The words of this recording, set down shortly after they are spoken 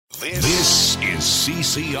This is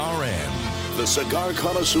CCRN, the Cigar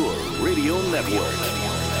Connoisseur Radio Network.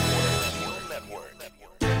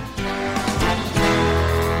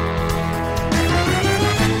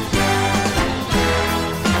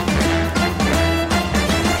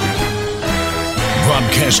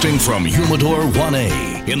 Broadcasting from Humidor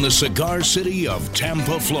 1A in the cigar city of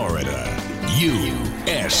Tampa, Florida,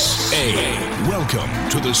 USA. Welcome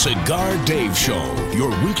to the Cigar Dave Show, your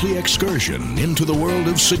weekly excursion into the world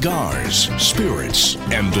of cigars, spirits,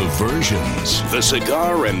 and diversions. The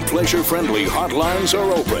cigar and pleasure-friendly hotlines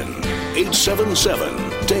are open.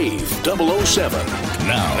 877-DAVE-007.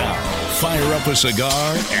 Now, fire up a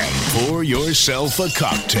cigar and pour yourself a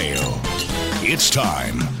cocktail. It's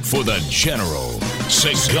time for the General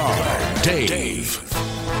Cigar Dave.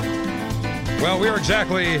 Well, we are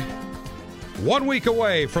exactly 1 week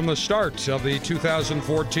away from the start of the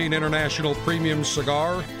 2014 International Premium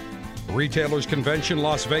Cigar Retailers Convention,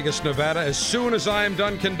 Las Vegas, Nevada. As soon as I am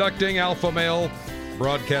done conducting Alpha Male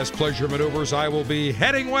broadcast pleasure maneuvers, I will be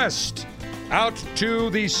heading west out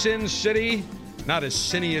to the Sin City. Not as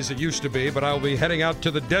sinny as it used to be, but I will be heading out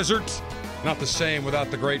to the desert. Not the same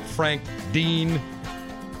without the great Frank, Dean,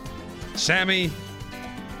 Sammy,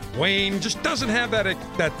 Wayne. Just doesn't have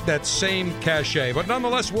that same cachet. But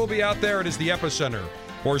nonetheless, we'll be out there. It is the epicenter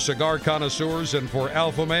for cigar connoisseurs and for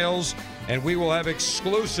alpha males. And we will have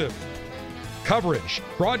exclusive coverage,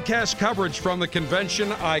 broadcast coverage from the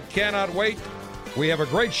convention. I cannot wait. We have a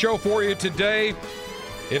great show for you today.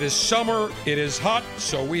 It is summer. It is hot.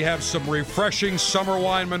 So we have some refreshing summer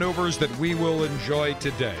wine maneuvers that we will enjoy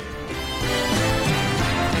today.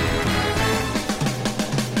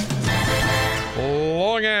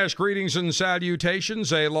 Long Ash greetings and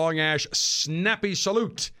salutations. A Long Ash snappy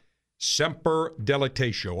salute. Semper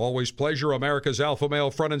Delectatio. Always pleasure. America's Alpha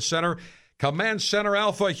Male front and center. Command Center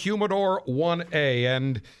Alpha Humidor 1A.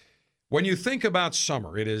 And when you think about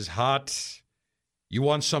summer, it is hot. You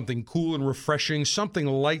want something cool and refreshing, something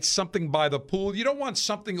light, something by the pool. You don't want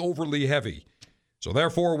something overly heavy. So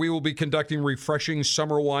therefore, we will be conducting refreshing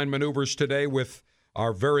summer wine maneuvers today with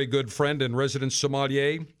our very good friend and resident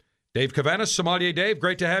sommelier, Dave Cavanagh. Sommelier Dave,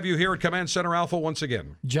 great to have you here at Command Center Alpha once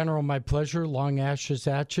again. General, my pleasure. Long Ash is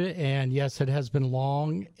at you. And yes, it has been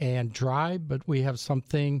long and dry, but we have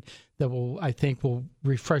something that I think will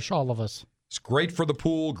refresh all of us. It's great for the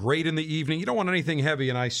pool, great in the evening. You don't want anything heavy.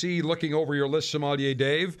 And I see, looking over your list, Sommelier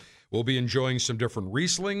Dave, we'll be enjoying some different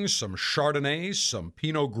Rieslings, some Chardonnays, some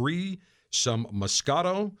Pinot Gris, some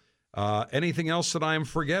Moscato. Anything else that I am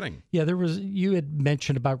forgetting? Yeah, you had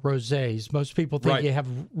mentioned about rosés. Most people think you have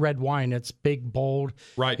red wine. It's big, bold.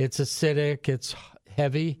 Right. It's acidic. It's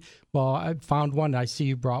heavy. Well, I found one. I see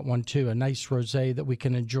you brought one too. A nice rosé that we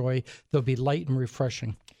can enjoy. They'll be light and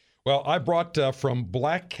refreshing. Well, I brought from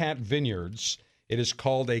Black Cat Vineyards. It is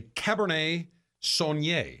called a Cabernet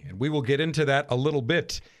Saunier, and we will get into that a little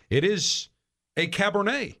bit. It is a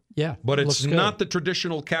Cabernet. Yeah, but it's not the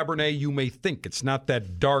traditional Cabernet you may think. It's not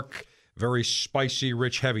that dark, very spicy,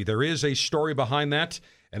 rich, heavy. There is a story behind that,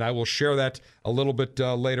 and I will share that a little bit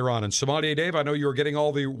later on. And Sommelier Dave, I know you're getting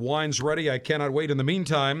all the wines ready. I cannot wait. In the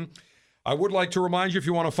meantime, I would like to remind you, if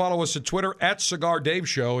you want to follow us at Twitter, at Cigar Dave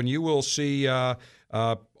Show, and you will see follow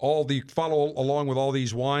along with all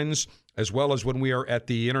these wines, as well as when we are at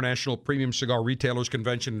the International Premium Cigar Retailers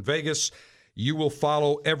Convention in Vegas. You will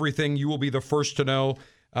follow everything. You will be the first to know.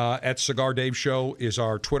 At Cigar Dave Show is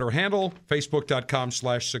our Twitter handle,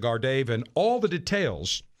 facebook.com/Cigar Dave, and all the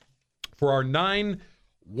details for our 9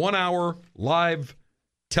 one-hour live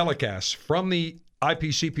telecasts from the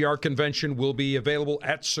IPCPR convention will be available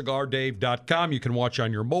at cigardave.com. You can watch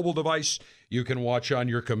on your mobile device. You can watch on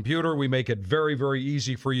your computer. We make it very, very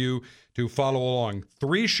easy for you to follow along.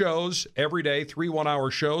 3 shows every day, 3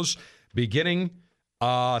 one-hour shows, beginning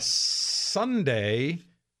Sunday,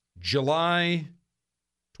 July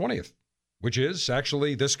 20th, which is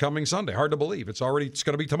actually this coming Sunday. Hard to believe. It's going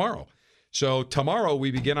to be tomorrow. So tomorrow we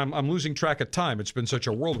begin. I'm losing track of time. It's been such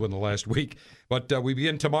a whirlwind the last week. But we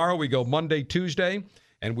begin tomorrow. We go Monday, Tuesday,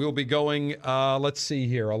 and we'll be going, let's see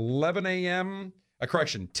here, 10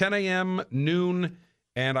 a.m., noon,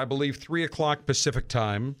 and I believe 3 o'clock Pacific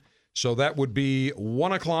time. So that would be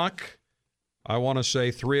 1 o'clock, I want to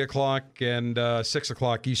say 3 o'clock, and 6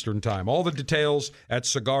 o'clock Eastern time. All the details at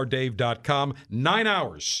cigardave.com. 9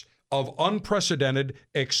 hours of unprecedented,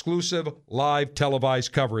 exclusive, live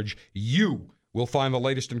televised coverage. You will find the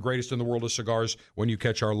latest and greatest in the world of cigars when you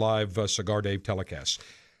catch our live Cigar Dave telecasts.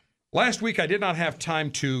 Last week, I did not have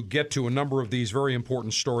time to get to a number of these very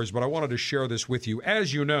important stories, but I wanted to share this with you.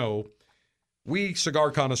 As you know, we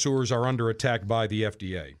cigar connoisseurs are under attack by the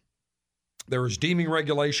FDA. There is deeming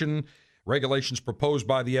regulation regulations proposed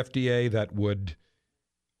by the FDA that would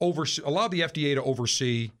allow the FDA to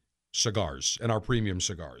oversee cigars and our premium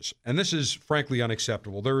cigars. And this is frankly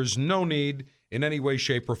unacceptable. There is no need in any way,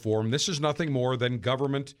 shape, or form. This is nothing more than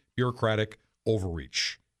government bureaucratic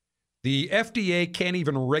overreach. The FDA can't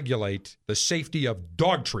even regulate the safety of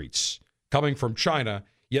dog treats coming from China,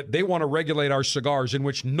 yet they want to regulate our cigars in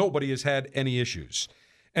which nobody has had any issues.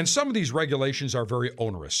 And some of these regulations are very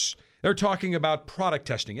onerous. They're talking about product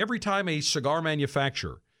testing. Every time a cigar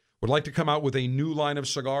manufacturer would like to come out with a new line of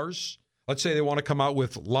cigars, let's say they want to come out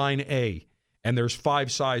with line A, and there's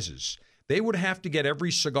 5 sizes, they would have to get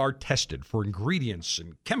every cigar tested for ingredients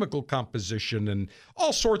and chemical composition and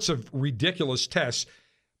all sorts of ridiculous tests.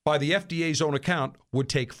 By the FDA's own account, would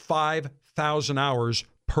take 5,000 hours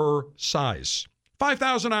per size.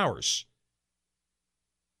 5,000 hours.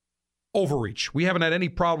 Overreach. We haven't had any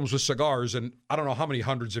problems with cigars in I don't know how many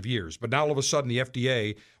hundreds of years, but now all of a sudden the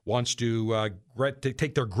FDA wants to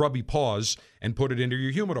take their grubby paws and put it into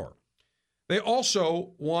your humidor. They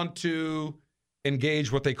also want to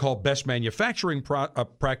engage what they call best manufacturing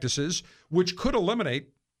practices, which could eliminate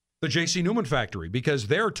the J.C. Newman factory, because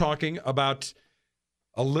they're talking about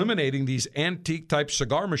eliminating these antique-type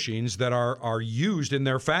cigar machines that are used in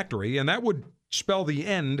their factory, and that would spell the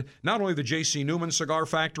end, not only the J.C. Newman cigar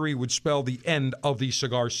factory, would spell the end of the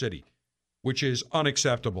Cigar City, which is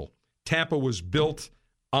unacceptable. Tampa was built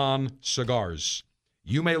on cigars.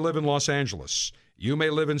 You may live in Los Angeles. You may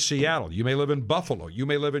live in Seattle. You may live in Buffalo. You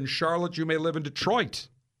may live in Charlotte. You may live in Detroit.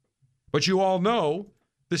 But you all know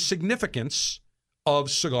the significance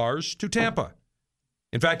of cigars to Tampa.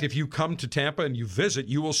 In fact, if you come to Tampa and you visit,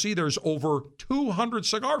 you will see there's over 200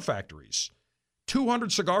 cigar factories.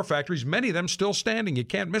 200 cigar factories, many of them still standing. You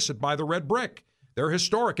can't miss it by the red brick. They're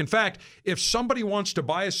historic. In fact, if somebody wants to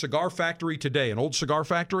buy a cigar factory today, an old cigar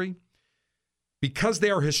factory, because they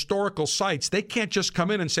are historical sites, they can't just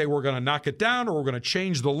come in and say, we're going to knock it down or we're going to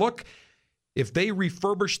change the look. If they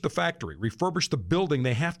refurbish the factory, refurbish the building,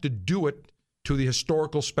 they have to do it to the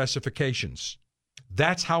historical specifications.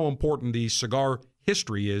 That's how important the cigar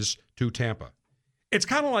history is to Tampa. It's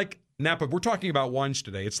kind of like Napa. We're talking about wines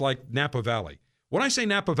today. It's like Napa Valley. When I say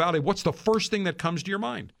Napa Valley, what's the first thing that comes to your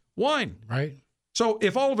mind? Wine. Right. So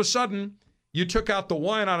if all of a sudden you took out the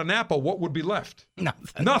wine out of Napa, what would be left?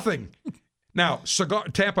 Nothing. Nothing. Now,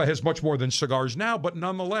 Tampa has much more than cigars now, but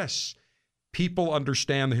nonetheless, people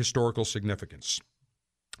understand the historical significance.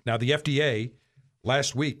 Now, the FDA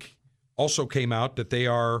last week also came out that they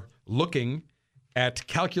are looking at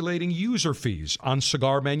calculating user fees on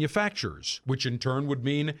cigar manufacturers, which in turn would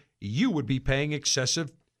mean you would be paying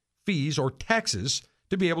excessive fees or taxes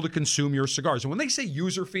to be able to consume your cigars. And when they say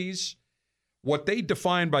user fees, what they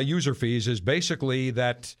define by user fees is basically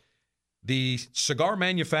that the cigar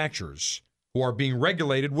manufacturers who are being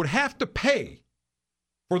regulated would have to pay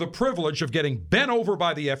for the privilege of getting bent over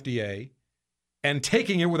by the FDA and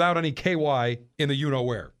taking it without any KY in the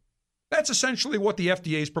you-know-where. That's essentially what the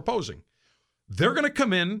FDA is proposing. They're going to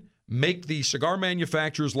come in, make the cigar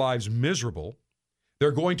manufacturers' lives miserable.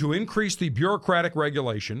 They're going to increase the bureaucratic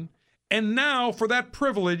regulation. And now, for that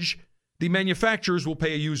privilege, the manufacturers will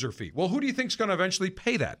pay a user fee. Well, who do you think is going to eventually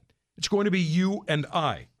pay that? It's going to be you and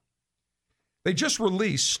I. They just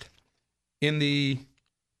released in the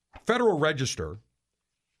Federal Register,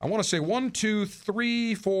 I want to say 1, 2,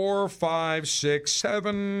 3, 4, 5, 6,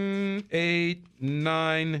 7, 8,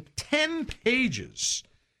 9, 10 pages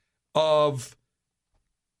of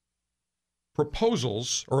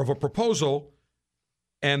proposals, or of a proposal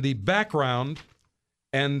and the background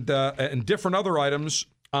and different other items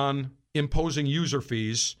on imposing user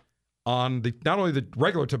fees on the not only the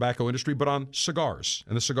regular tobacco industry, but on cigars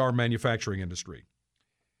and the cigar manufacturing industry.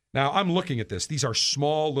 Now, I'm looking at this. These are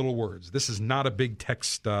small little words. This is not a big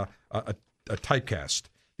text, a typecast.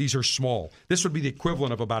 These are small. This would be the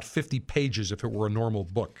equivalent of about 50 pages if it were a normal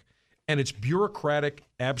book. And it's bureaucratic,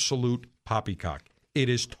 absolute poppycock. It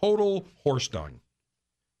is total horse dung.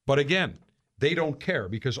 But again, they don't care,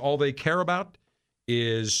 because all they care about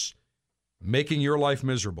is making your life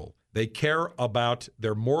miserable. They care about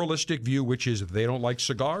their moralistic view, which is they don't like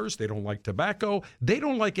cigars, they don't like tobacco, they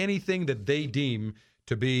don't like anything that they deem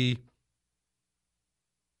to be,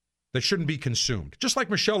 that shouldn't be consumed. Just like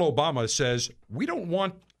Michelle Obama says, we don't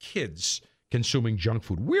want kids consuming junk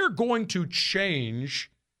food. We're going to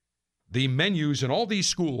change the menus in all these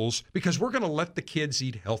schools because we're going to let the kids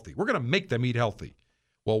eat healthy. We're going to make them eat healthy.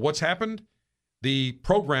 Well, what's happened? The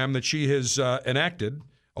program that she has enacted,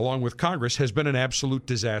 along with Congress, has been an absolute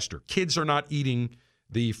disaster. Kids are not eating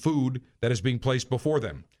the food that is being placed before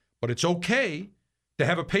them. But it's okay to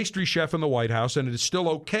have a pastry chef in the White House, and it is still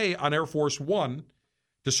okay on Air Force One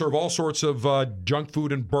to serve all sorts of junk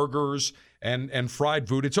food and burgers and fried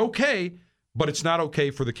food. It's okay, but it's not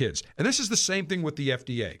okay for the kids. And this is the same thing with the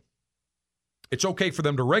FDA. It's okay for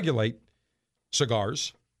them to regulate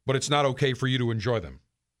cigars, but it's not okay for you to enjoy them,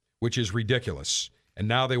 which is ridiculous. And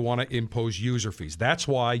now they want to impose user fees. That's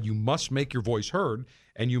why you must make your voice heard,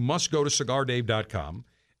 and you must go to CigarDave.com,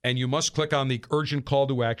 and you must click on the urgent call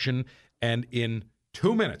to action, and in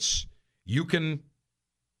 2 minutes, you can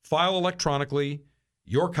file electronically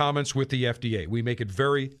your comments with the FDA. We make it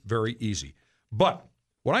very, very easy. But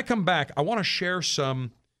when I come back, I want to share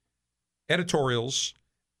some editorials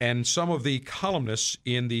and some of the columnists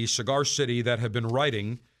in the Cigar City that have been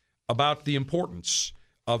writing about the importance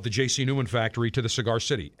of the J.C. Newman factory to the Cigar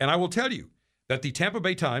City. And I will tell you that the Tampa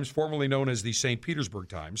Bay Times, formerly known as the St. Petersburg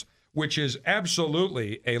Times, which is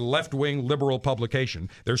absolutely a left-wing liberal publication,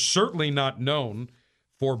 they're certainly not known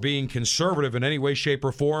for being conservative in any way, shape,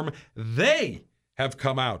 or form. They have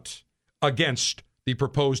come out against the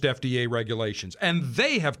proposed FDA regulations, and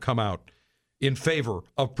they have come out in favor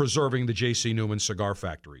of preserving the J.C. Newman cigar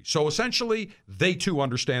factory. So essentially, they too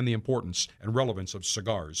understand the importance and relevance of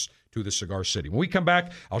cigars to the Cigar City. When we come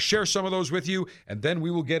back, I'll share some of those with you, and then we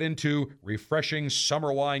will get into refreshing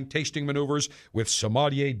summer wine tasting maneuvers with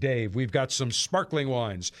Sommelier Dave. We've got some sparkling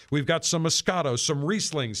wines. We've got some Moscato, some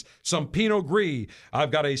Rieslings, some Pinot Gris.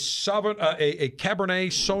 I've got a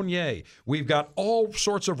Cabernet Sauvignon. We've got all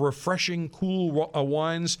sorts of refreshing, cool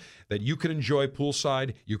wines that you can enjoy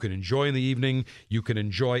poolside, you can enjoy in the evening, you can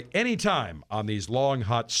enjoy anytime on these long,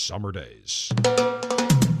 hot summer days.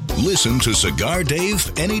 Listen to Cigar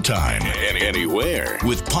Dave anytime, anywhere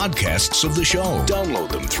with podcasts of the show.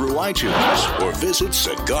 Download them through iTunes or visit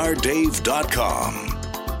CigarDave.com.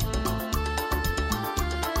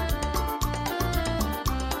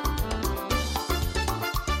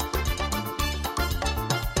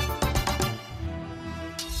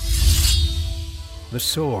 The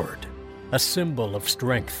sword, a symbol of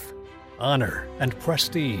strength, honor, and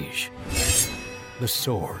prestige. The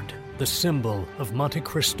sword, the symbol of Monte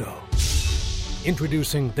Cristo.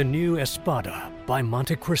 Introducing the new Espada by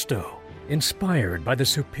Monte Cristo, inspired by the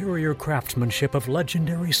superior craftsmanship of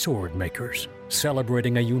legendary sword makers,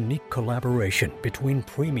 celebrating a unique collaboration between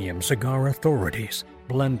premium cigar authorities,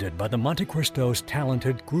 blended by the Monte Cristo's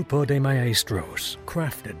talented Grupo de Maestros,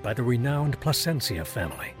 crafted by the renowned Plasencia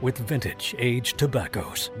family with vintage aged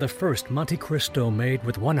tobaccos. The first Monte Cristo made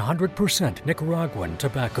with 100% Nicaraguan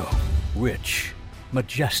tobacco. Rich,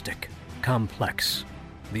 majestic, complex.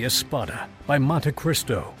 The Espada by Monte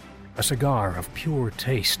Cristo, a cigar of pure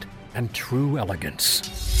taste and true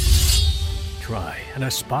elegance. Try an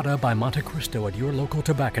Espada by Monte Cristo at your local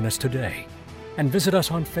tobacconist today, and visit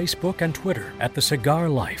us on Facebook and Twitter at The Cigar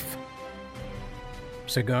Life.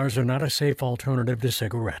 Cigars are not a safe alternative to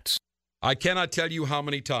cigarettes. I cannot tell you how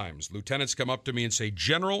many times lieutenants come up to me and say,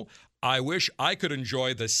 General, I wish I could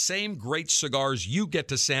enjoy the same great cigars you get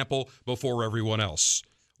to sample before everyone else.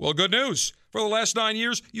 Well, good news. For the last 9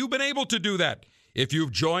 years, you've been able to do that. If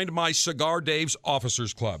you've joined my Cigar Dave's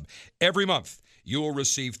Officers Club, every month you will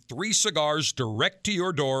receive 3 cigars direct to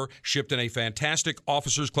your door, shipped in a fantastic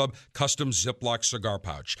Officers Club custom Ziploc cigar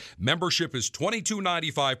pouch. Membership is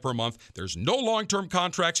 $22.95 per month. There's no long-term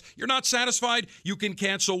contracts. You're not satisfied? You can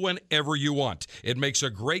cancel whenever you want. It makes a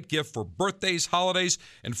great gift for birthdays, holidays.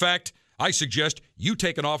 In fact, I suggest you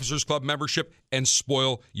take an Officers Club membership and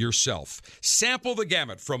spoil yourself. Sample the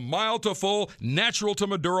gamut from mild to full, natural to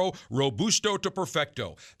Maduro, Robusto to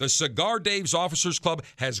Perfecto. The Cigar Dave's Officers Club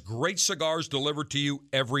has great cigars delivered to you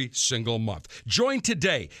every single month. Join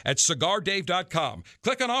today at CigarDave.com.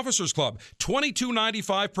 Click on Officers Club.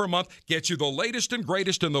 $22.95 per month gets you the latest and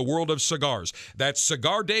greatest in the world of cigars. That's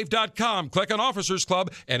CigarDave.com. Click on Officers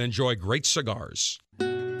Club and enjoy great cigars.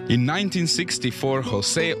 In 1964,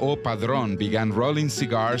 Jose O. Padron began rolling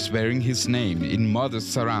cigars bearing his name in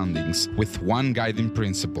modest surroundings with one guiding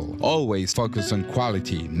principle: always focus on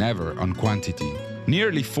quality, never on quantity.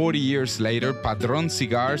 Nearly 40 years later, Padron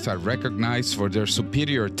cigars are recognized for their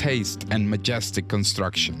superior taste and majestic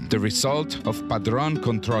construction, the result of Padron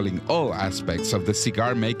controlling all aspects of the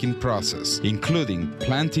cigar-making process, including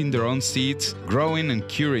planting their own seeds, growing and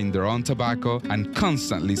curing their own tobacco, and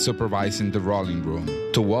constantly supervising the rolling room.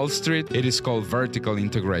 To Wall Street, it is called vertical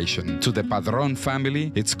integration. To the Padron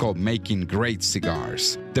family, it's called making great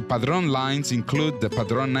cigars. The Padron lines include the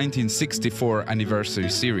Padron 1964 Anniversary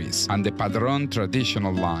Series and the Padron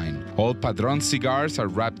Traditional line. All Padron cigars are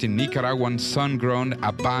wrapped in Nicaraguan sun-grown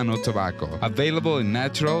Habano tobacco, available in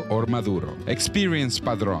natural or Maduro. Experience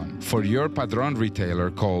Padron. For your Padron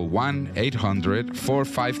retailer, call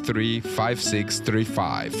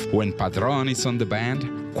 1-800-453-5635. When Padron is on the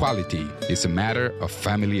band, Quality is a matter of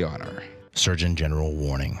family honor. Surgeon General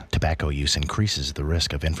warning: tobacco use increases the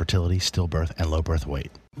risk of infertility, stillbirth, and low birth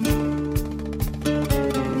weight.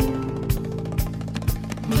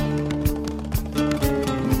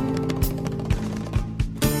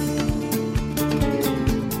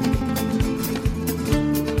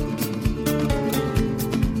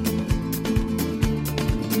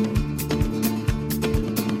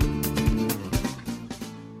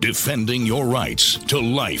 Defending your rights to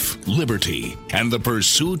life, liberty, and the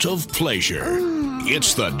pursuit of pleasure.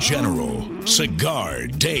 It's the General, Cigar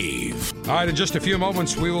Dave. All right, in just a few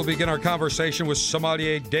moments, we will begin our conversation with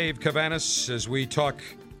sommelier Dave Cabanas as we talk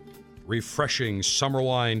refreshing summer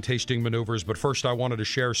wine tasting maneuvers. But first, I wanted to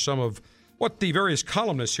share some of what the various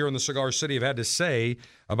columnists here in the Cigar City have had to say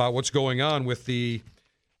about what's going on with the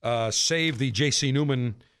Save the J.C.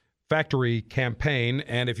 Newman Factory campaign.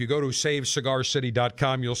 And if you go to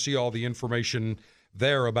savecigarcity.com, you'll see all the information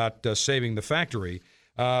there about saving the factory.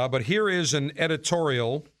 But here is an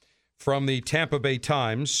editorial from the Tampa Bay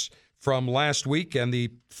Times from last week, and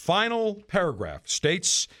the final paragraph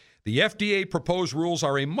states, the FDA proposed rules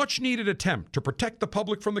are a much-needed attempt to protect the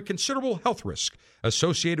public from the considerable health risk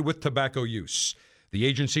associated with tobacco use. The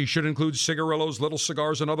agency should include cigarillos, little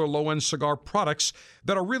cigars, and other low-end cigar products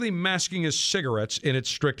that are really masking as cigarettes in its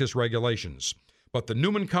strictest regulations. But the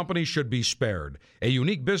Newman Company should be spared, a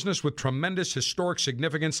unique business with tremendous historic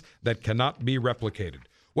significance that cannot be replicated.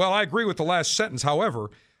 Well, I agree with the last sentence. However,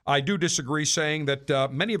 I do disagree saying that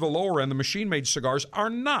many of the lower-end, the machine-made cigars, are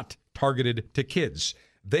not targeted to kids.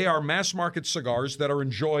 They are mass-market cigars that are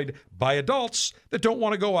enjoyed by adults that don't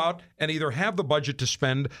want to go out and either have the budget to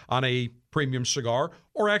spend on a premium cigar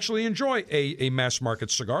or actually enjoy a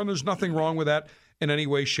mass-market cigar, and there's nothing wrong with that in any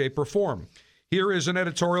way, shape, or form. Here is an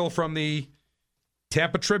editorial from the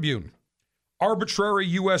Tampa Tribune. Arbitrary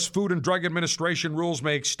U.S. Food and Drug Administration rules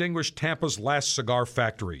may extinguish Tampa's last cigar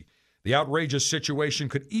factory. The outrageous situation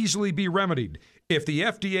could easily be remedied if the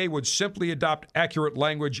FDA would simply adopt accurate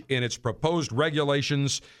language in its proposed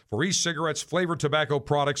regulations for e-cigarettes, flavored tobacco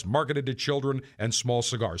products marketed to children, and small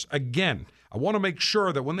cigars. Again, I want to make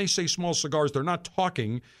sure that when they say small cigars, they're not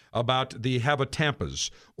talking about the Habatampas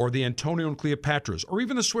or the Antonio and Cleopatras or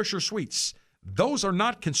even the Swisher Sweets. Those are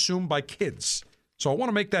not consumed by kids. So I want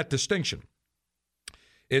to make that distinction.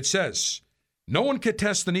 It says, no one could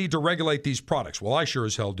test the need to regulate these products. Well, I sure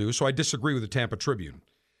as hell do, so I disagree with the Tampa Tribune.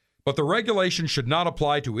 But the regulation should not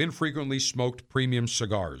apply to infrequently smoked premium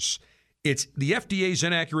cigars. It's the FDA's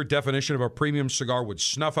inaccurate definition of a premium cigar would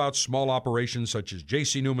snuff out small operations such as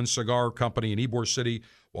J.C. Newman Cigar Company in Ybor City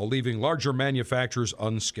while leaving larger manufacturers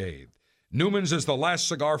unscathed. Newman's is the last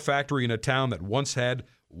cigar factory in a town that once had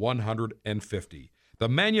 150. The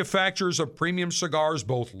manufacturers of premium cigars,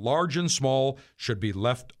 both large and small, should be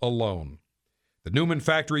left alone. The Newman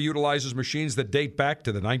factory utilizes machines that date back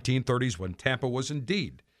to the 1930s when Tampa was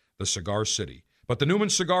indeed the cigar city. But the Newman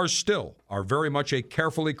cigars still are very much a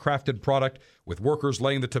carefully crafted product, with workers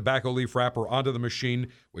laying the tobacco leaf wrapper onto the machine,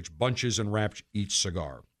 which bunches and wraps each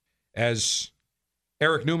cigar. As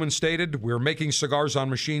Eric Newman stated, we're making cigars on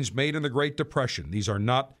machines made in the Great Depression. These are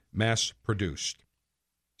not mass-produced.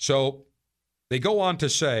 So they go on to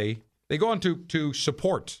say, they go on to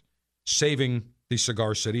support saving the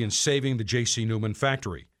Cigar City and saving the J.C. Newman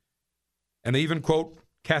factory. And they even quote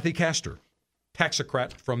Kathy Castor,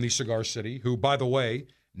 taxocrat from the Cigar City, who, by the way,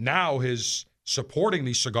 now is supporting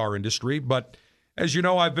the cigar industry. But as you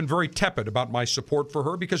know, I've been very tepid about my support for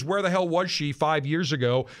her, because where the hell was she 5 years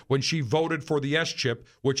ago when she voted for the S-chip,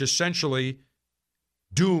 which essentially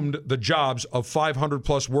doomed the jobs of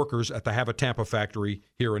 500-plus workers at the Habatampa factory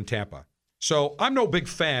here in Tampa? So I'm no big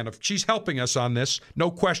fan of, she's helping us on this, no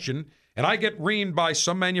question. And I get reamed by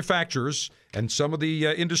some manufacturers and some of the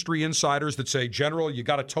industry insiders that say, General, you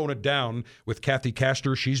got to tone it down with Kathy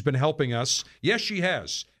Castor. She's been helping us. Yes, she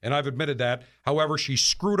has, and I've admitted that. However, she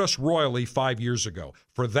screwed us royally 5 years ago.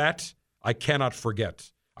 For that, I cannot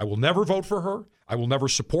forget. I will never vote for her. I will never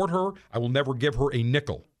support her. I will never give her a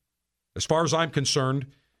nickel. As far as I'm concerned,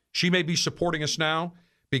 she may be supporting us now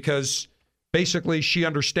because basically she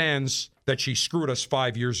understands that she screwed us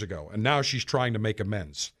 5 years ago, and now she's trying to make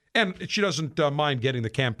amends. And she doesn't mind getting the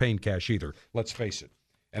campaign cash either, let's face it.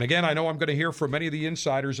 And again, I know I'm going to hear from many of the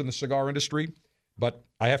insiders in the cigar industry, but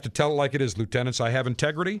I have to tell it like it is, lieutenants. I have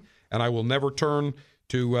integrity, and I will never turn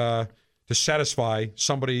to satisfy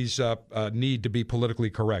somebody's need to be politically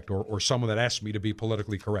correct or someone that asks me to be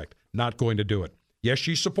politically correct. Not going to do it. Yes,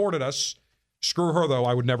 she supported us. Screw her, though.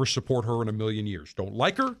 I would never support her in a million years. Don't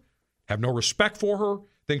like her, have no respect for her,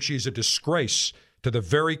 think she's a disgrace to the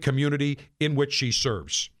very community in which she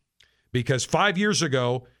serves. because 5 years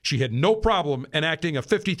ago, she had no problem enacting a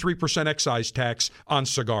 53% excise tax on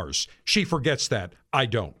cigars. She forgets that. I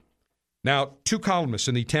don't. Now, two columnists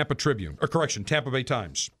in the Tampa Bay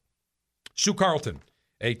Times. Sue Carlton,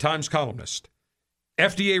 a Times columnist.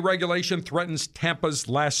 FDA regulation threatens Tampa's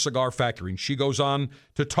last cigar factory. And she goes on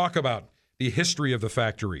to talk about the history of the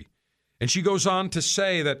factory. And she goes on to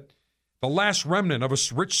say that the last remnant of a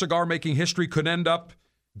rich cigar-making history could end up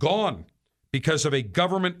gone because of a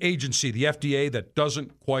government agency, the FDA, that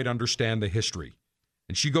doesn't quite understand the history.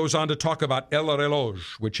 And she goes on to talk about El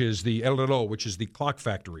Reloj, which is the clock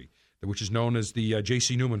factory, which is known as the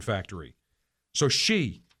J.C. Newman factory. So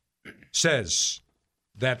she says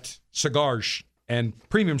that cigars and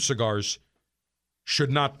premium cigars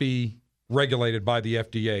should not be regulated by the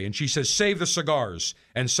FDA. And she says, save the cigars,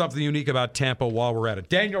 and something unique about Tampa while we're at it.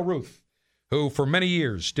 Daniel Ruth, who for many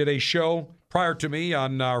years did a show prior to me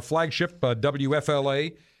on our flagship,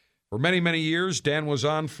 WFLA. For many, many years, Dan was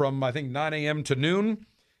on from, I think, 9 a.m. to noon.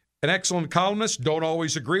 An excellent columnist. Don't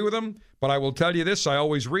always agree with him, but I will tell you this, I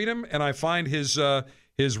always read him, and I find his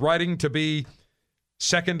writing to be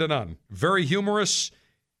second to none. Very humorous.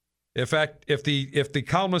 In fact, if the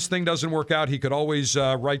columnist thing doesn't work out, he could always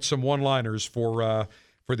write some one-liners for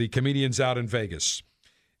the comedians out in Vegas.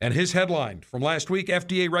 And his headline from last week,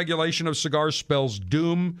 FDA regulation of cigars spells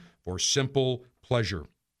doom for simple pleasure.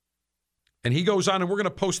 And he goes on, and we're going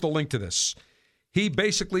to post the link to this. He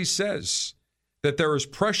basically says that there is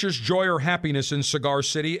precious joy or happiness in Cigar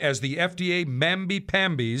City as the FDA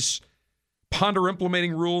mamby-pambies ponder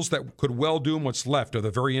implementing rules that could well doom what's left of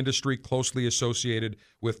the very industry closely associated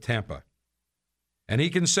with Tampa. And he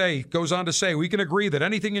goes on to say, we can agree that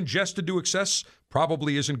anything ingested to excess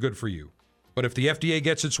probably isn't good for you. But if the FDA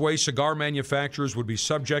gets its way, cigar manufacturers would be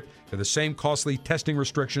subject to the same costly testing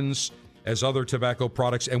restrictions as other tobacco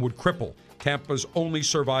products and would cripple Tampa's only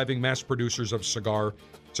surviving mass producers of cigars,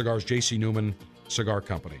 J.C. Newman Cigar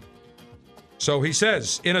Company. So he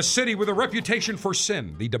says, in a city with a reputation for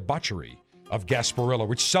sin, the debauchery of Gasparilla,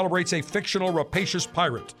 which celebrates a fictional rapacious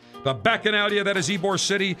pirate, the bacchanalia that is Ybor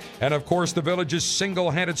City, and of course the village's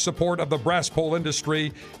single-handed support of the brass pole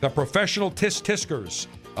industry, the professional tisk-tiskers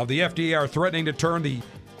of the FDA are threatening to turn the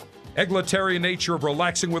egalitarian nature of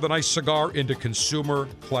relaxing with a nice cigar into consumer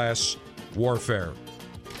class warfare.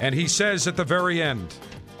 And he says at the very end,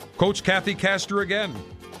 quotes Kathy Castor again,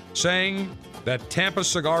 saying that Tampa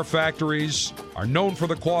cigar factories are known for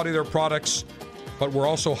the quality of their products, but we're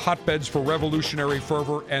also hotbeds for revolutionary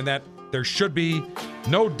fervor, and that there should be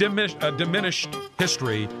no diminished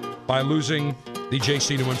history by losing the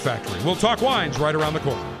J.C. Newman factory. We'll talk wines right around the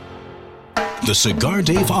corner. The Cigar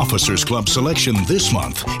Dave Officers Club selection this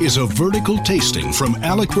month is a vertical tasting from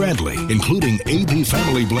Alec Bradley, including AB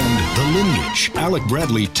Family Blend, The Lineage, Alec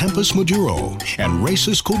Bradley Tempus Maduro, and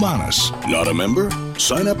Races Cubanas. Not a member?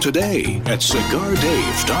 Sign up today at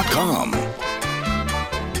CigarDave.com.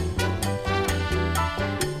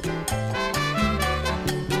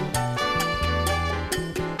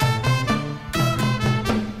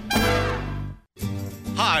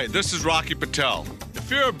 Hi, this is Rocky Patel.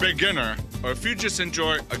 If you're a beginner, or if you just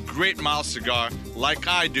enjoy a great mild cigar like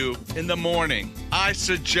I do in the morning, I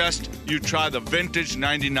suggest you try the Vintage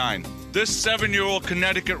 99. This 7-year-old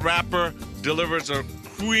Connecticut wrapper delivers a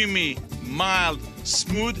creamy, mild,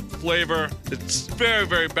 smooth flavor. It's very,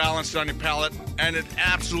 very balanced on your palate, and it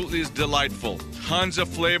absolutely is delightful. Tons of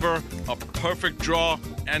flavor, a perfect draw,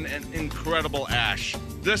 and an incredible ash.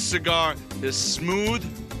 This cigar is smooth.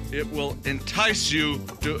 It will entice you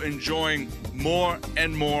to enjoying more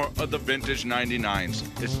and more of the Vintage 99s.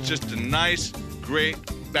 It's just a nice, great,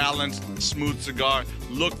 balanced, smooth cigar.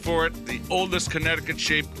 Look for it, the oldest Connecticut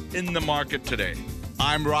shape in the market today.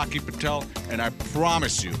 I'm Rocky Patel, and I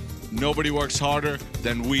promise you, nobody works harder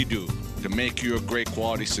than we do to make you a great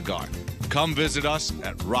quality cigar. Come visit us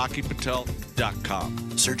at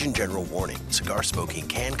RockyPatel.com. Surgeon General warning, cigar smoking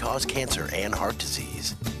can cause cancer and heart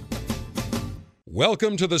disease.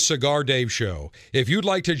 Welcome to the Cigar Dave Show. If you'd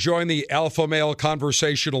like to join the alpha male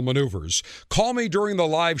conversational maneuvers, call me during the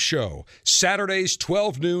live show, Saturdays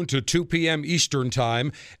 12 noon to 2 p.m. Eastern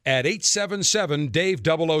Time at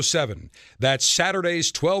 877-DAVE-007. That's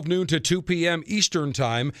Saturdays 12 noon to 2 p.m. Eastern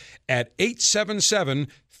Time at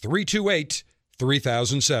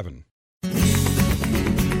 877-328-3007.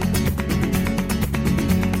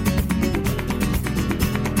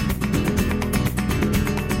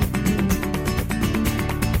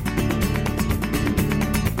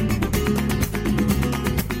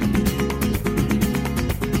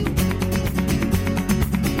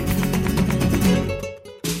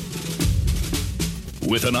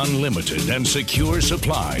 with an unlimited and secure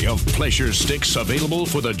supply of pleasure sticks available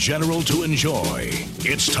for the general to enjoy.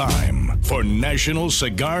 It's time for National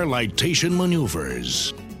Cigar Lightation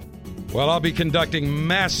Maneuvers. Well, I'll be conducting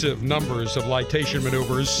massive numbers of lightation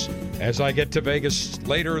maneuvers as I get to Vegas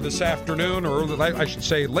later this afternoon, or I should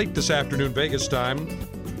say late this afternoon Vegas time,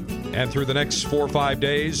 and through the next 4 or 5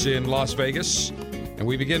 days in Las Vegas. And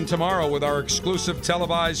we begin tomorrow with our exclusive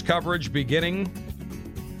televised coverage beginning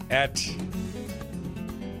at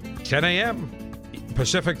 10 a.m.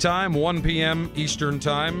 Pacific time, 1 p.m. Eastern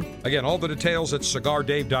time. Again, all the details at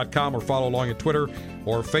cigardave.com or follow along at Twitter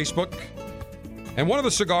or Facebook. And one of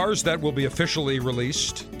the cigars that will be officially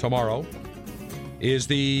released tomorrow is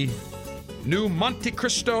the new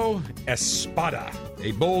Montecristo Espada,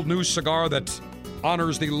 a bold new cigar that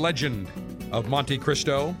honors the legend of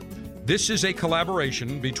Montecristo. This is a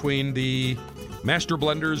collaboration between the master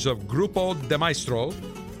blenders of Grupo de Maestro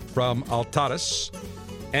from Altares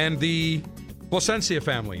and the Plasencia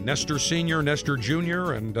family, Nestor Sr., Nestor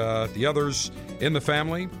Jr., and the others in the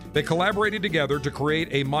family. They collaborated together to create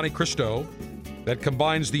a Montecristo that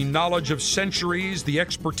combines the knowledge of centuries, the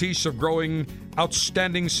expertise of growing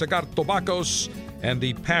outstanding cigar tobaccos, and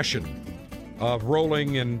the passion of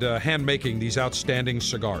rolling and hand-making these outstanding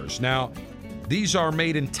cigars. Now, these are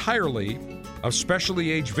made entirely of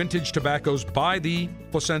specially aged vintage tobaccos by the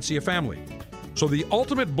Plasencia family. So the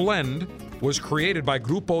ultimate blend was created by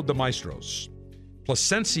Grupo de Maestros.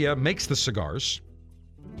 Plasencia makes the cigars,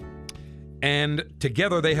 and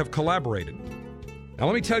together they have collaborated. Now,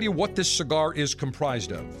 let me tell you what this cigar is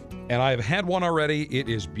comprised of. And I have had one already. It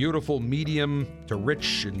is beautiful, medium to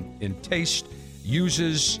rich in taste.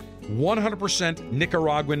 Uses 100%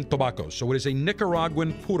 Nicaraguan tobacco. So it is a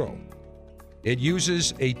Nicaraguan puro. It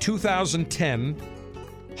uses a 2010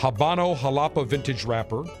 Habano Jalapa vintage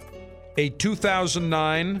wrapper, a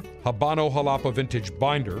 2009 Habano Jalapa vintage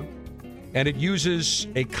binder, and it uses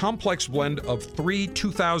a complex blend of 3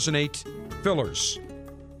 2008 fillers.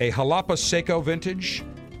 A Jalapa Seco vintage,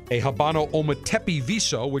 a Habano Ometepe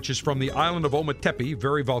Viso, which is from the island of Ometepe,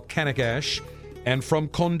 very volcanic ash, and from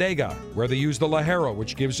Condega, where they use the Lajero,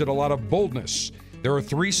 which gives it a lot of boldness. There are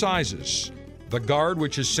 3 sizes. The Guard,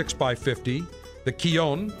 which is 6x50, the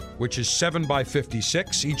Quillon, which is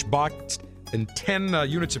 7x56, each boxed in 10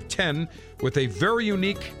 units of 10, with a very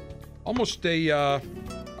unique, almost a, I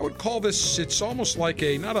would call this, it's almost like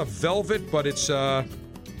a, not a velvet, but it's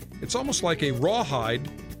almost like a rawhide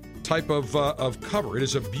type of cover. It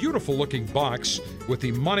is a beautiful looking box with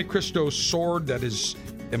the Montecristo sword that is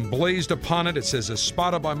emblazed upon it. It says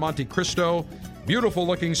Espada by Montecristo. Beautiful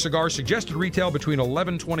looking cigar. Suggested retail between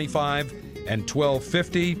 $11.25 and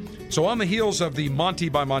 $12.50. So on the heels of the Monte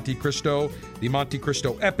by Montecristo, the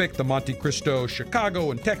Montecristo Epic, the Montecristo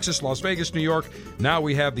Chicago and Texas, Las Vegas, New York, now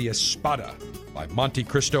we have the Espada by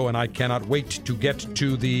Montecristo, and I cannot wait to get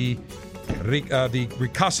to the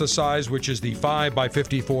Ricasa size, which is the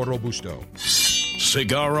 5x54 Robusto.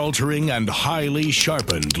 Cigar-altering and highly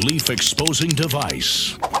sharpened leaf-exposing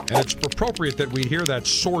device. And it's appropriate that we hear that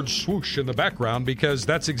sword swoosh in the background, because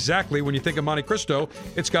that's exactly, when you think of Montecristo,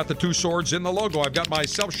 it's got the 2 swords in the logo. I've got my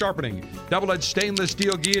self-sharpening double-edged stainless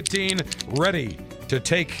steel guillotine ready to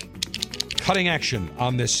take cutting action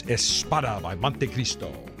on this Espada by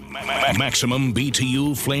Montecristo. Maximum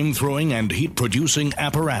BTU flame-throwing and heat-producing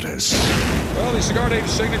apparatus. Well, the Cigar Dave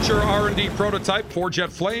signature R&D prototype,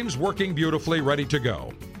 4-jet flames, working beautifully, ready to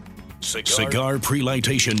go. Cigar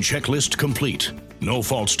pre-lightation checklist complete. No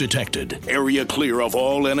faults detected. Area clear of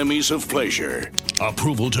all enemies of pleasure.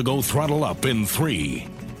 Approval to go throttle up in 3,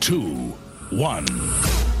 2, 1.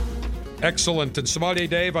 Excellent. And Sommelier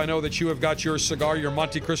Dave, I know that you have got your cigar, your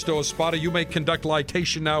Montecristo Espada. You may conduct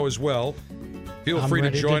lightation now as well. Feel free to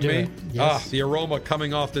join me. Yes. The aroma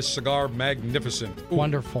coming off this cigar, magnificent. Ooh,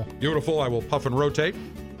 wonderful. Beautiful. I will puff and rotate.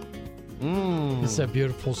 It's a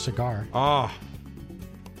beautiful cigar.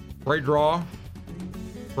 Great draw.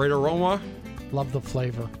 Great aroma. Love the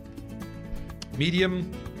flavor.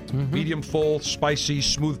 Medium, medium full, spicy,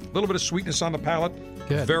 smooth. A little bit of sweetness on the palate.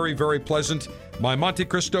 Good. Very, very pleasant. My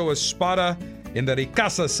Montecristo Espada in the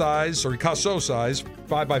Ricasa size, or Ricasso size,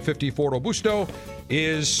 5x54 Robusto,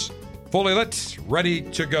 is fully lit, ready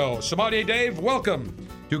to go. Sommelier Dave, welcome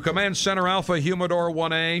to Command Center Alpha Humidor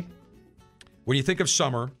 1A. When you think of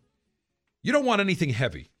summer, you don't want anything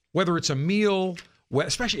heavy, whether it's a meal,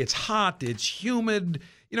 especially it's hot, it's humid.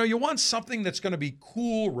 You know, you want something that's going to be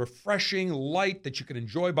cool, refreshing, light, that you can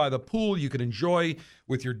enjoy by the pool, you can enjoy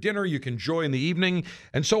with your dinner, you can enjoy in the evening.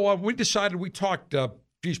 And so we decided, we talked,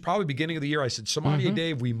 probably beginning of the year, I said, Sommelier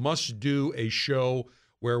Dave, we must do a show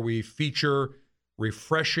where we feature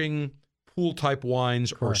refreshing, pool-type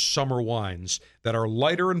wines or summer wines that are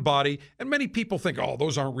lighter in body. And many people think, oh,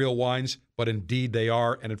 those aren't real wines, but indeed they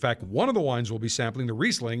are. And in fact, one of the wines we'll be sampling, the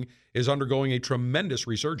Riesling, is undergoing a tremendous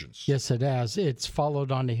resurgence. Yes, it has. It's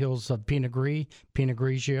followed on the heels of Pinot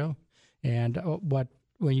Grigio. And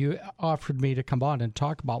when you offered me to come on and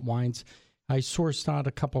talk about wines, I sourced out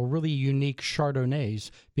a couple really unique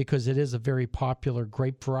Chardonnays because it is a very popular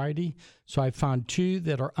grape variety. So I found two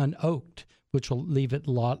that are unoaked, which will leave it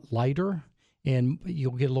a lot lighter, and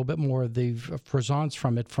you'll get a little bit more of the frisance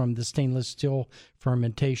from it from the stainless steel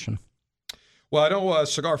fermentation. Well, I know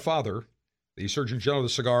Cigar Father, the Surgeon General of the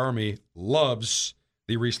Cigar Army, loves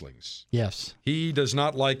the Rieslings. Yes. He does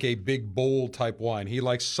not like a big bowl type wine. He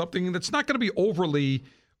likes something that's not going to be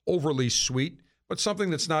overly sweet, but something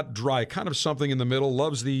that's not dry, kind of something in the middle.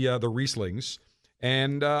 Loves the Rieslings.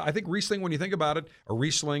 And I think Riesling, when you think about it, a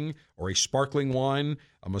Riesling or a sparkling wine,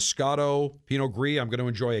 a Moscato, Pinot Gris. I'm going to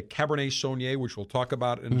enjoy a Cabernet Sauvignon, which we'll talk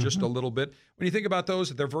about in just a little bit. When you think about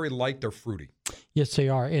those, they're very light, they're fruity. Yes, they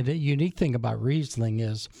are. And the unique thing about Riesling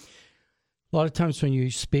is a lot of times when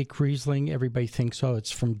you speak Riesling, everybody thinks, oh,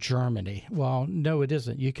 it's from Germany. Well, no, it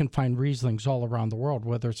isn't. You can find Rieslings all around the world,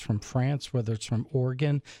 whether it's from France, whether it's from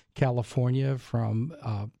Oregon, California, from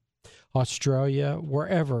Australia,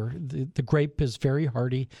 wherever. The grape is very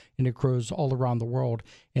hardy, and it grows all around the world.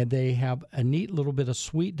 And they have a neat little bit of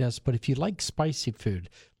sweetness. But if you like spicy food,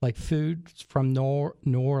 like food from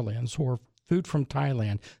New Orleans or food from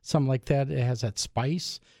Thailand, something like that, it has that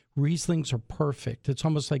spice, Rieslings are perfect. It's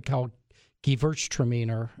almost like how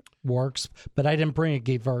Gewürztraminer works, but I didn't bring a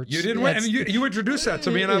Gewürz. You didn't, and you introduced that to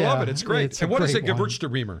me, and I love it. It's great. And what is it,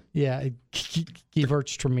 Gewürztraminer? Yeah,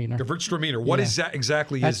 Gewürztraminer. Gewürztraminer. What is that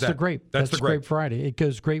exactly? That's is that? The grape. That's the grape variety. It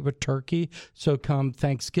goes great with turkey. So come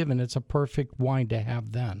Thanksgiving, it's a perfect wine to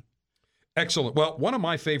have then. Excellent. Well, one of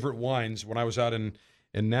my favorite wines when I was out in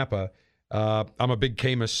Napa, I'm a big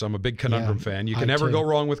Caymus, I'm a big Conundrum fan. You can never go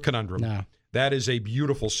wrong with Conundrum. No. That is a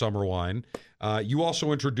beautiful summer wine. You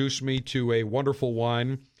also introduced me to a wonderful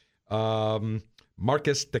wine,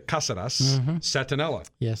 Marqués de Caceres, Satanella.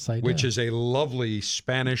 Yes, I did. Which is a lovely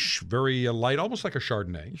Spanish, very light, almost like a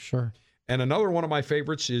Chardonnay. Sure. And another one of my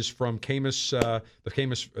favorites is from Caymus,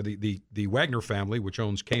 the Wagner family, which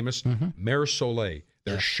owns Caymus, Mer Soleil.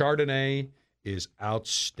 Their Chardonnay is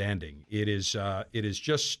outstanding. It is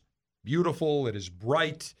just beautiful. It is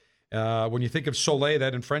bright. When you think of Soleil,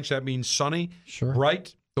 that in French, that means sunny,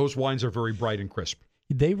 bright. Those wines are very bright and crisp.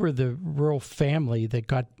 They were the real family that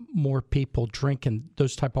got more people drinking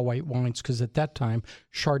those type of white wines because at that time,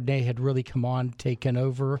 Chardonnay had really come on, taken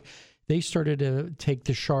over. They started to take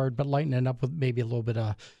the Chard, but lighten it up with maybe a little bit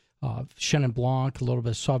of Chenin Blanc, a little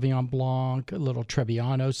bit of Sauvignon Blanc, a little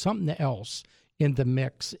Trebbiano, something else in the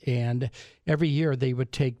mix. And every year they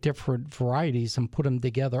would take different varieties and put them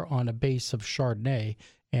together on a base of Chardonnay.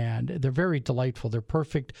 And they're very delightful. They're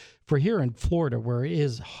perfect for here in Florida, where it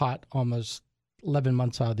is hot almost 11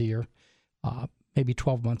 months out of the year, maybe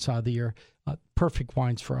 12 months out of the year. Perfect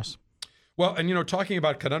wines for us. Well, and talking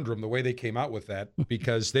about Conundrum, the way they came out with that,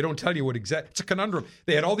 because they don't tell you what it's a conundrum.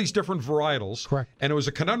 They had all these different varietals, correct, and it was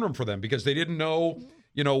a conundrum for them because they didn't know,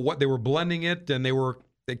 what they were blending it, and they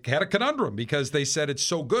had a conundrum because they said it's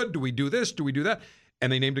so good. Do we do this? Do we do that? And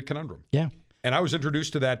they named it Conundrum. Yeah. And I was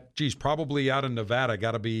introduced to that, probably out in Nevada,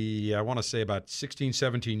 got to be, I want to say about 16,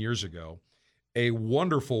 17 years ago. A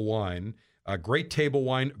wonderful wine, a great table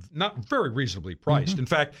wine, not very reasonably priced. In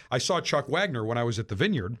fact, I saw Chuck Wagner when I was at the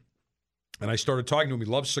Vineyard, and I started talking to him. He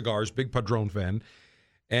loves cigars, big Padron fan.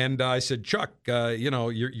 And I said, Chuck,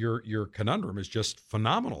 your Conundrum is just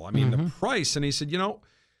phenomenal. I mean, the price. And he said,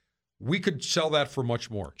 we could sell that for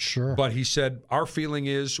much more. Sure. But he said, our feeling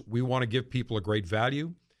is we want to give people a great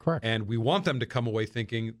value. Correct. And we want them to come away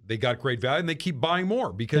thinking they got great value and they keep buying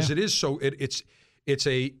more because it is so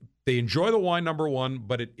they enjoy the wine, number one,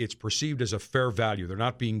 but it's perceived as a fair value. They're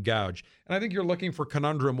not being gouged. And I think you're looking for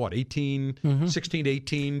Conundrum, 16 to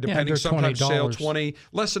 18, depending, sometimes sale 20,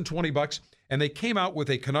 less than $20. And they came out with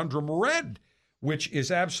a Conundrum Red, which is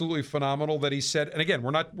absolutely phenomenal that he said, and again,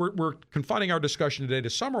 we're confining our discussion today to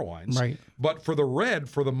summer wines. Right. But for the red,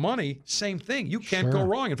 for the money, same thing. You can't go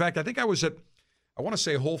wrong. In fact, I think I was at I want to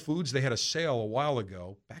say Whole Foods. They had a sale a while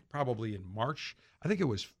ago, back probably in March. I think it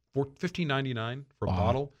was $15.99 for a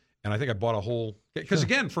bottle. And I think I bought a whole, because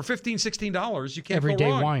again, for $15, $16, you can't go wrong.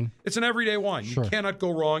 Everyday wine. It's an everyday wine. You cannot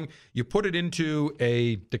go wrong. You put it into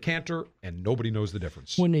a decanter and nobody knows the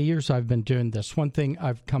difference. In the years I've been doing this, one thing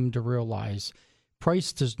I've come to realize,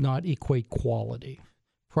 price does not equate quality.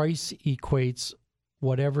 Price equates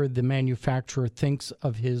whatever the manufacturer thinks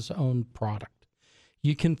of his own product.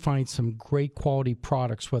 You can find some great quality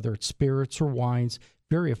products, whether it's spirits or wines,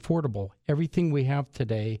 very affordable. Everything we have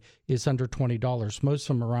today is under $20. Most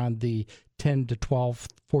of them around the $10 to $12,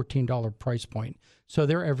 $14 price point. So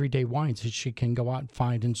they're everyday wines that she can go out and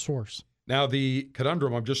find and source. Now, the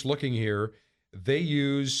conundrum, I'm just looking here, they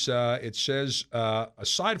use, it says,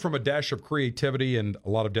 aside from a dash of creativity and a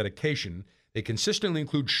lot of dedication, they consistently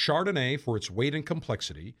include Chardonnay for its weight and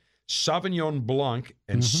complexity, Sauvignon Blanc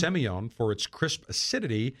and Semillon for its crisp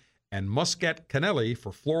acidity, and Muscat Canelli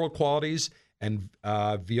for floral qualities, and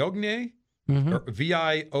Viognier, or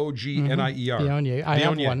Viognier. Viognier. I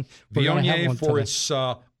have one. Viognier for its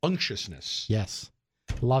unctuousness. Yes.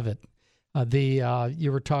 Love it.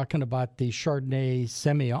 You were talking about the Chardonnay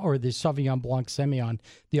Semillon, or the Sauvignon Blanc Semillon.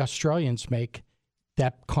 The Australians make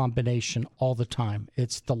that combination all the time.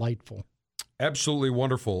 It's delightful. Absolutely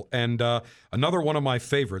wonderful. And another one of my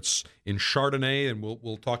favorites in Chardonnay, and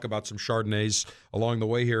we'll talk about some Chardonnays along the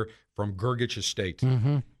way here, from Gergich Estate.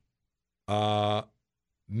 Milo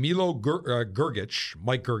Gergich,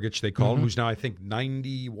 Mike Gergich they call him, who's now I think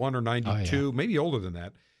 91 or 92, maybe older than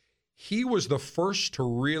that. He was the first to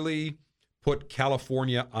really put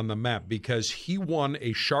California on the map because he won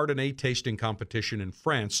a Chardonnay tasting competition in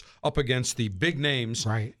France up against the big names.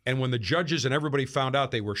 Right. And when the judges and everybody found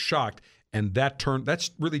out, they were shocked. And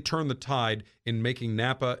that's really turned the tide in making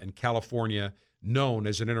Napa and California known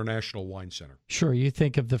as an international wine center. Sure. You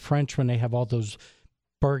think of the French when they have all those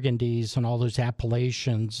Burgundies and all those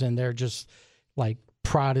appellations, and they're just like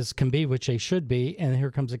proud as can be, which they should be. And here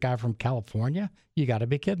comes a guy from California. You got to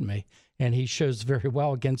be kidding me. And he shows very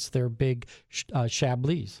well against their big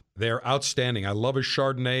Chablis. They're outstanding. I love his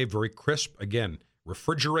Chardonnay, very crisp. Again,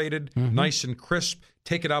 refrigerated, nice and crisp.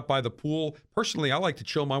 Take it out by the pool. Personally, I like to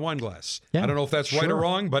chill my wine glass. Yeah, I don't know if that's right or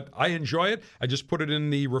wrong, but I enjoy it. I just put it in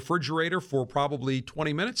the refrigerator for probably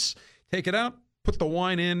 20 minutes. Take it out, put the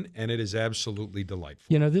wine in, and it is absolutely delightful.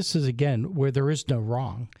 You know, this is, again, where there is no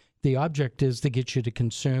wrong. The object is to get you to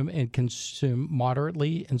consume and consume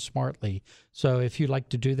moderately and smartly. So if you like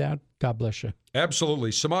to do that, God bless you.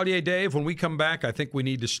 Absolutely. Sommelier Dave, when we come back, I think we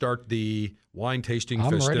need to start the wine tasting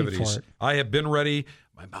festivities. Ready for it. I have been ready.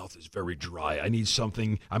 My mouth is very dry. I need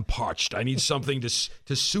something. I'm parched. I need something to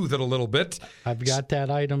soothe it a little bit. I've got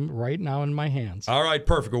that item right now in my hands. All right,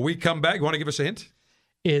 perfect. When we come back, you want to give us a hint?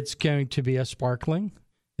 It's going to be a sparkling.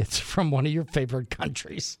 It's from one of your favorite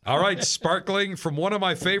countries. All right, sparkling from one of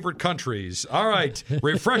my favorite countries. All right,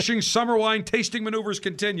 refreshing summer wine tasting maneuvers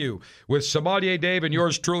continue with Sommelier Dave and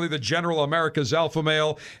yours truly, the General America's Alpha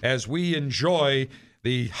Male, as we enjoy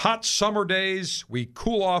the hot summer days. We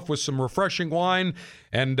cool off with some refreshing wine.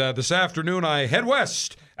 And this afternoon, I head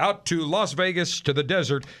west out to Las Vegas, to the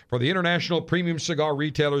desert, for the International Premium Cigar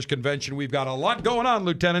Retailers Convention. We've got a lot going on,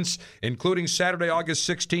 Lieutenants, including Saturday, August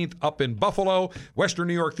 16th up in Buffalo, Western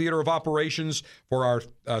New York Theater of Operations for our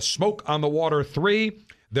Smoke on the Water 3.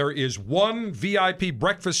 There is one VIP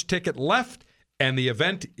breakfast ticket left, and the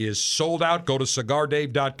event is sold out. Go to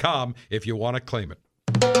CigarDave.com if you want to claim it.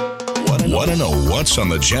 Want to know what's on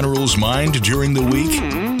the General's mind during the week?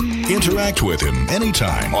 Interact with him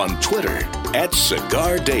anytime on Twitter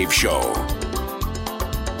 @CigarDaveShow.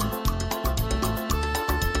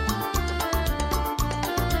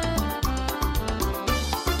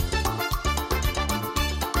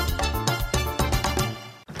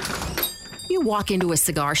 You walk into a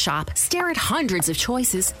cigar shop, stare at hundreds of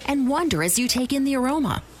choices, and wonder as you take in the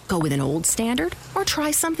aroma. Go with an old standard or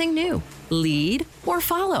try something new? Lead or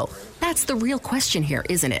follow? That's the real question here,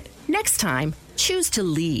 isn't it? Next time, choose to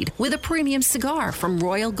lead with a premium cigar from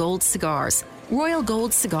Royal Gold Cigars. Royal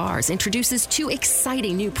Gold Cigars introduces 2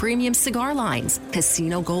 exciting new premium cigar lines,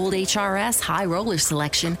 Casino Gold HRS High Roller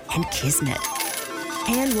Selection and Kismet.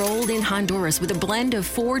 Hand-rolled in Honduras with a blend of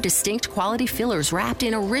 4 distinct quality fillers wrapped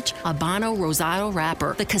in a rich Habano Rosado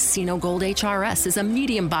wrapper, the Casino Gold HRS is a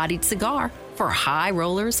medium-bodied cigar for high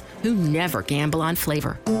rollers who never gamble on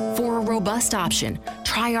flavor. For a robust option,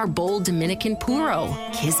 try our bold Dominican Puro,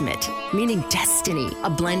 Kismet, meaning destiny, a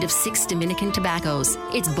blend of 6 Dominican tobaccos.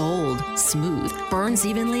 It's bold, smooth, burns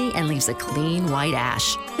evenly, and leaves a clean white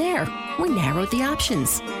ash. There, we narrowed the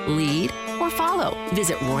options. Lead or follow.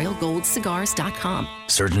 Visit RoyalGoldCigars.com.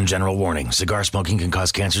 Surgeon General warning. Cigar smoking can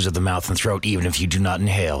cause cancers of the mouth and throat even if you do not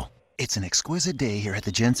inhale. It's an exquisite day here at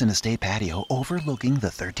the Jensen Estate patio overlooking the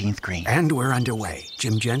 13th green. And we're underway.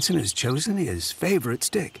 Jim Jensen has chosen his favorite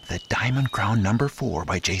stick. The Diamond Crown No. 4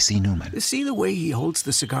 by J.C. Newman. See the way he holds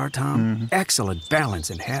the cigar, Tom? Excellent balance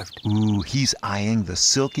and heft. Ooh, he's eyeing the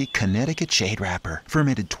silky Connecticut shade wrapper,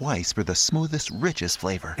 fermented twice for the smoothest, richest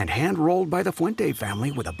flavor. And hand-rolled by the Fuente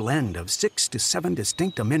family with a blend of 6 to 7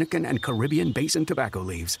 distinct Dominican and Caribbean basin tobacco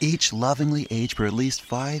leaves. Each lovingly aged for at least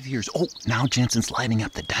 5 years. Oh, now Jensen's lighting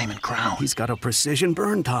up the Diamond Crown Crown. He's got a precision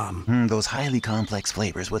burn, Tom. Those highly complex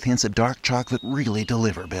flavors with hints of dark chocolate really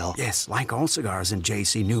deliver, Bill. Yes, like all cigars in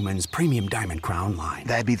J.C. Newman's premium Diamond Crown line.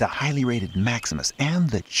 That'd be the highly rated Maximus and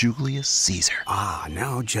the Julius Caesar. Ah,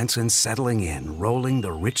 now Jensen's settling in, rolling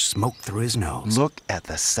the rich smoke through his nose. Look at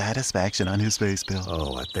the satisfaction on his face, Bill.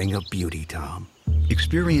 Oh, a thing of beauty, Tom.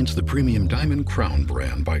 Experience the premium Diamond Crown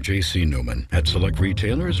brand by J.C. Newman at select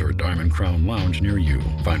retailers or Diamond Crown Lounge near you.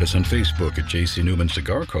 Find us on Facebook at J.C. Newman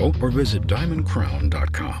Cigar Co. or visit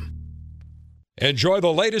diamondcrown.com. Enjoy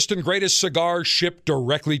the latest and greatest cigars shipped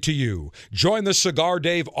directly to you. Join the Cigar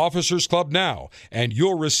Dave Officers Club now, and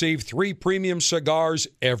you'll receive 3 premium cigars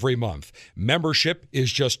every month. Membership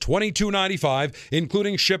is just $22.95,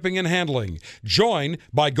 including shipping and handling. Join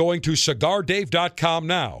by going to CigarDave.com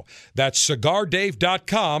now. That's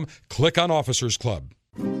CigarDave.com. Click on Officers Club.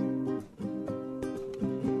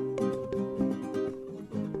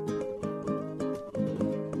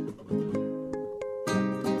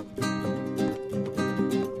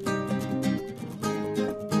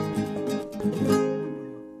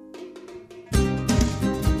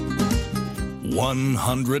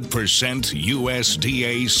 100%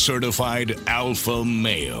 USDA certified alpha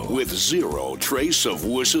male with zero trace of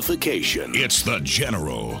wussification. It's the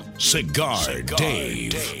General Cigar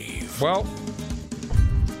Dave. Well,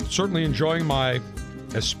 certainly enjoying my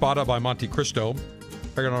Espada by Monte Cristo.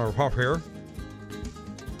 Picking on a puff here.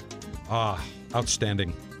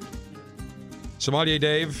 Outstanding. Sommelier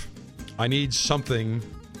Dave, I need something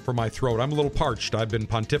for my throat. I'm a little parched. I've been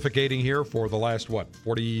pontificating here for the last,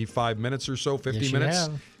 45 minutes or so, 50 yes, minutes?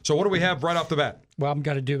 Have. So what do we have right off the bat? Well, I'm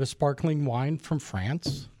going to do a sparkling wine from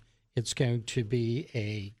France. It's going to be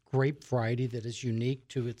a grape variety that is unique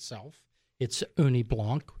to itself. It's Uni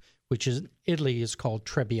Blanc, which in Italy is called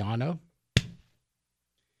Trebbiano.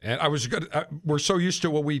 And I was good. We're so used to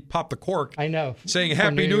when we pop the cork. I know. Saying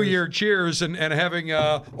Happy New Year, cheers, and having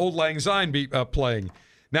Old Lang Syne be playing.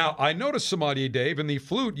 Now, I noticed, Sommelier Dave, in the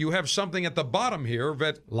flute, you have something at the bottom here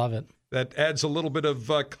that love it. That adds a little bit of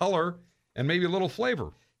color and maybe a little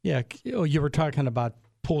flavor. Yeah, you were talking about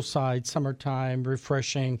poolside, summertime,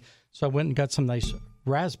 refreshing. So I went and got some nice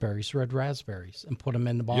raspberries, red raspberries, and put them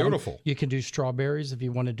in the bottom. Beautiful. You can do strawberries if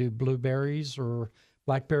you want to do blueberries or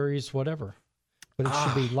blackberries, whatever. But it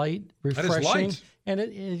should be light, refreshing, that is light. And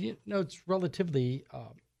it's relatively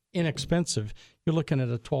inexpensive. You're looking at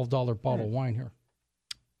a $12 bottle of wine here.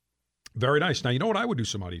 Very nice. Now, you know what I would do,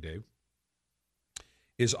 Sommelier Dave?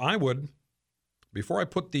 Is I would, before I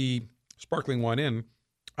put the sparkling wine in,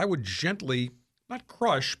 I would gently, not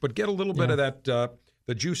crush, but get a little bit of that,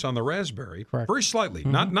 the juice on the raspberry. Correct. Very slightly.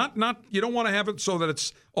 Mm-hmm. Not. You don't want to have it so that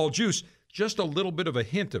it's all juice, just a little bit of a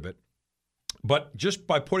hint of it. But just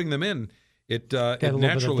by putting them in, it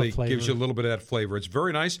naturally gives you a little bit of that flavor. It's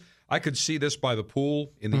very nice. I could see this by the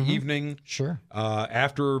pool in the evening. Sure.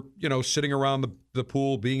 After, sitting around the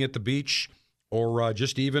pool, being at the beach, or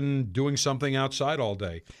just even doing something outside all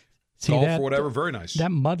day. Golf or whatever, very nice.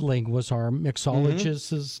 That muddling was our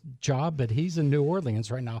mixologist's job, but he's in New Orleans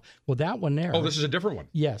right now. Well, that one there. Oh, this is a different one.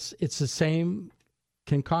 Yes, it's the same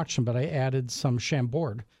concoction, but I added some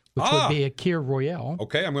Chambord, which would be a Kir Royale.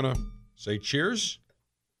 Okay, I'm going to say cheers.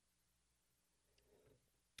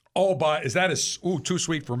 Oh, but too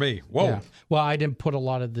sweet for me. Whoa. Yeah. Well, I didn't put a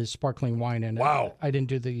lot of the sparkling wine in it. Wow. I didn't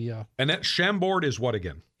do the... and that Chambord is what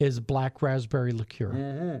again? Is black raspberry liqueur.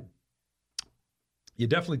 Mm-hmm. You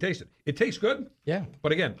definitely taste it. It tastes good. Yeah.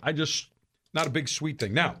 But again, not a big sweet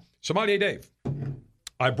thing. Now, Sommelier Dave,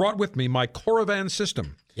 I brought with me my Coravin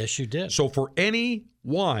system. Yes, you did. So for any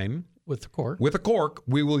wine... With a cork,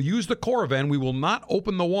 we will use the Coravin. We will not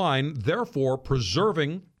open the wine, therefore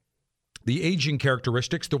preserving the aging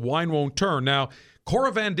characteristics. The wine won't turn. Now,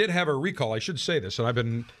 Coravin did have a recall. I should say this,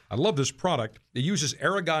 and I love this product. It uses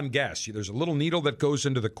argon gas. There's a little needle that goes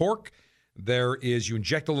into the cork. You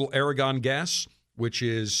inject a little argon gas, which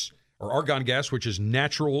is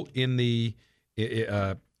natural in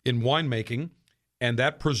winemaking, and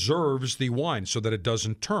that preserves the wine so that it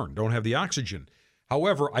doesn't turn, don't have the oxygen.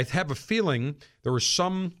 However, I have a feeling they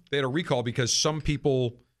had a recall because some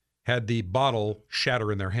people had the bottle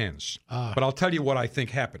shatter in their hands. But I'll tell you what I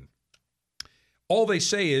think happened. All they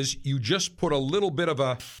say is you just put a little bit of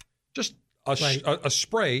a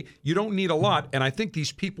spray. You don't need a lot. And I think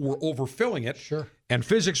these people were overfilling it. Sure. And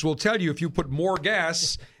physics will tell you if you put more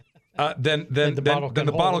gas than the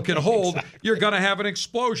bottle can hold, exactly. You're going to have an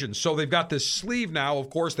explosion. So they've got this sleeve now. Of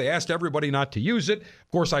course, they asked everybody not to use it.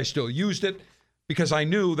 Of course, I still used it because I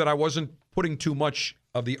knew that I wasn't putting too much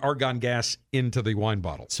of the argon gas into the wine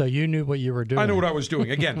bottle. So you knew what you were doing. I knew what I was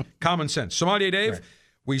doing. Again, common sense. Sommelier Dave,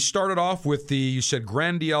 We started off with you said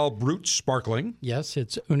Grandial Brut Sparkling. Yes,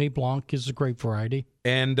 it's Uni Blanc is a grape variety.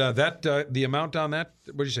 And the amount on that,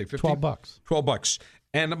 what did you say, $15? $12. $12.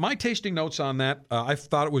 And my tasting notes on that, I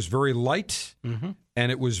thought it was very light,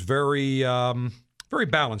 and it was very very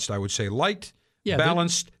balanced, I would say. Light,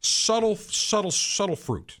 balanced, subtle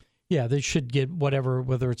fruit. Yeah, they should get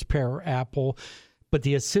whether it's pear or apple, but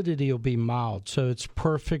the acidity will be mild. So it's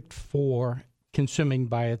perfect for consuming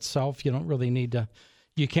by itself. You don't really need to.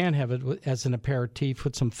 You can have it as an aperitif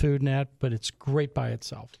with some food in it, but it's great by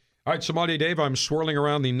itself. All right, Sommelier Dave, I'm swirling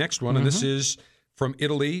around the next one, and this is from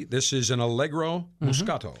Italy. This is an Allegro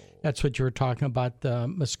Moscato. That's what you were talking about, the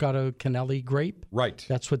Moscato Canelli grape. Right.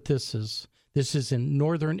 That's what this is. This is in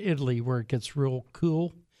northern Italy where it gets real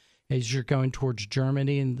cool as you're going towards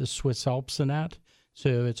Germany and the Swiss Alps and that.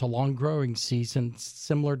 So it's a long growing season,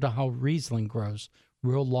 similar to how Riesling grows.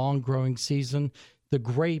 Real long growing season. The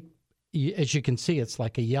grape, as you can see, it's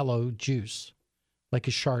like a yellow juice, like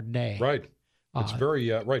a Chardonnay. Right. It's very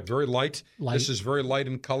very light. This is very light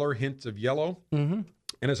in color, hint of yellow. And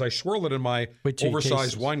as I swirl it in my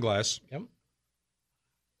oversized wine glass,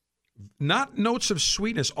 not notes of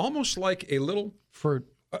sweetness, almost like a little fruit,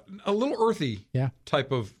 a little earthy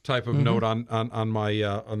type of note on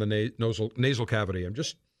the nasal cavity. I'm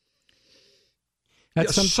just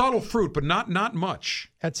subtle fruit, but not much.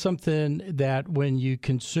 That's something that when you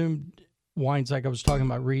consume wines like I was talking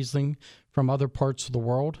about Riesling from other parts of the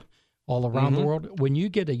world, all around the world, when you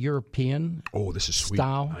get a European this is sweet.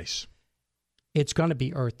 Style, nice. It's going to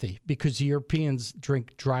be earthy because the Europeans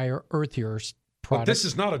drink drier, earthier products. But this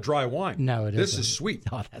is not a dry wine. No, it isn't. This is sweet.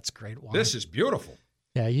 Oh, that's great wine. This is beautiful.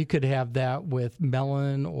 Yeah, you could have that with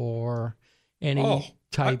melon or any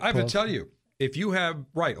type I have of... to tell you, if you have,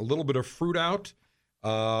 a little bit of fruit out,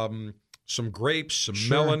 some grapes, some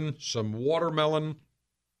melon, some watermelon,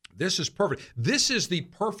 this is perfect. This is the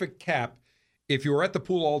perfect cap if you were at the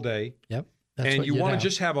pool all day. Yep. And you want to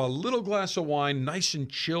just have a little glass of wine, nice and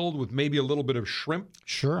chilled with maybe a little bit of shrimp.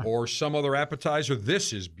 Sure. Or some other appetizer.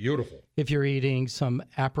 This is beautiful. If you're eating some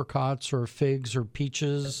apricots or figs or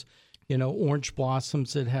peaches, orange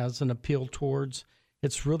blossoms, it has an appeal towards.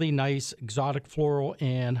 It's really nice, exotic floral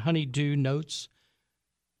and honeydew notes.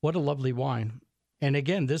 What a lovely wine. And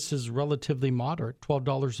again, this is relatively moderate,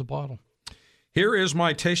 $12 a bottle. Here is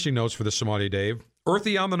my tasting notes for the Sommelier Dave.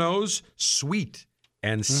 Earthy on the nose, sweet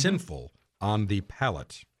and sinful on the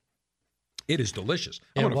palate. It is delicious.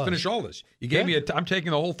 I'm going to finish all this. You gave me I'm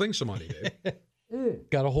taking the whole thing, Sommelier Dave.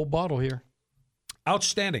 Got a whole bottle here.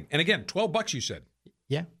 Outstanding. And again, $12 you said.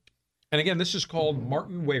 Yeah. And again, this is called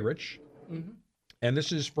Martin Weyrich. And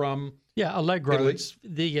this is from Allegro. Italy. It's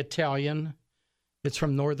the Italian. It's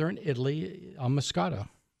from northern Italy, Moscato.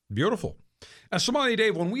 Beautiful. Sommelier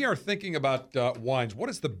Dave, when we are thinking about wines, what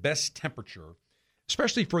is the best temperature,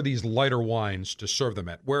 especially for these lighter wines, to serve them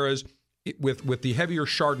at? Whereas with the heavier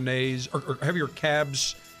Chardonnays or heavier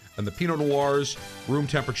Cabs and the Pinot Noirs, room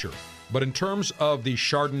temperature. But in terms of the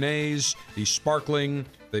Chardonnays, the sparkling,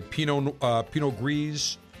 the Pinot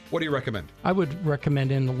Gris, what do you recommend? I would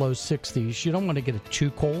recommend in the low 60s. You don't want to get it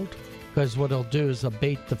too cold because what it'll do is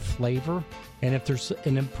abate the flavor. And if there's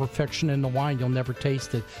an imperfection in the wine, you'll never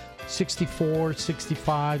taste it. 64,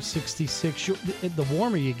 65, 66. The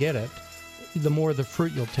warmer you get it, the more the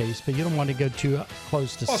fruit you'll taste. But you don't want to go too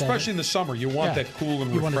close to 70. Especially in the summer. You want that cool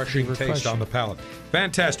and refreshing taste on the palate.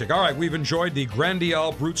 Fantastic. All right, we've enjoyed the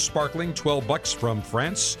Grandial Brut Sparkling, $12 from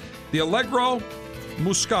France. The Allegro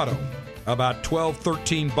Moscato, about $12,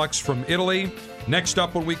 $13 from Italy. Next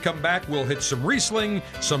up, when we come back, we'll hit some Riesling,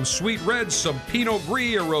 some sweet reds, some Pinot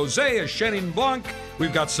Gris, a Rosé, a Chenin Blanc.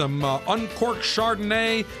 We've got some uncorked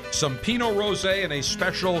Chardonnay, some Pinot Rosé, and a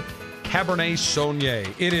special Cabernet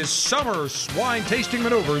Sauvignon. It is summer wine tasting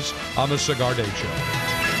maneuvers on the Cigar Dave Show.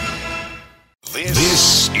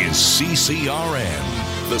 This is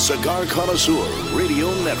CCRN, the Cigar Connoisseur Radio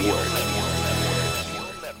Network.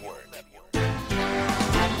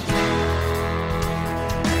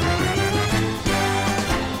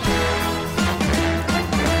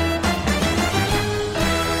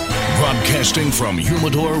 Broadcasting from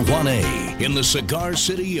Humidor 1A in the cigar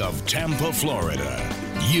city of Tampa, Florida,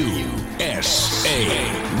 USA.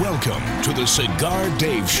 Welcome to the Cigar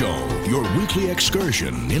Dave Show, your weekly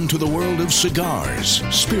excursion into the world of cigars,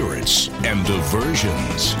 spirits, and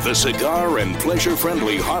diversions. The cigar and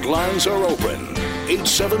pleasure-friendly hotlines are open.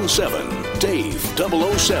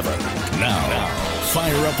 877-DAVE-007. Now,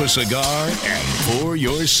 fire up a cigar and pour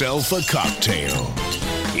yourself a cocktail.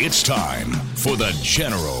 It's time for the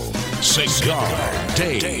General Cigar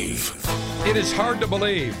Dave. It is hard to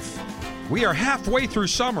believe. We are halfway through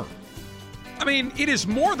summer. I mean, it is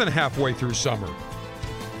more than halfway through summer.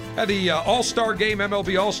 At the All-Star Game,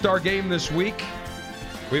 MLB All-Star Game this week,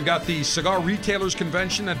 we've got the Cigar Retailers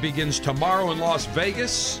Convention that begins tomorrow in Las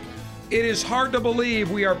Vegas. It is hard to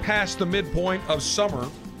believe we are past the midpoint of summer.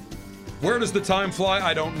 Where does the time fly?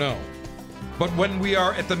 I don't know. But when we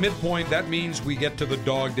are at the midpoint, that means we get to the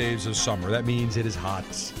dog days of summer. That means it is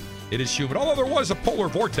hot. It is humid. Although there was a polar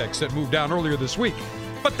vortex that moved down earlier this week.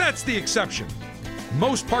 But that's the exception.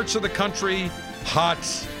 Most parts of the country, hot,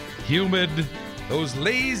 humid, those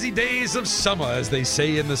lazy days of summer, as they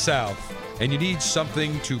say in the South. And you need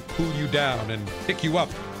something to cool you down and pick you up.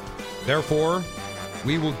 Therefore,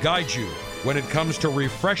 we will guide you when it comes to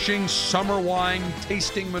refreshing summer wine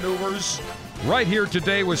tasting maneuvers. Right here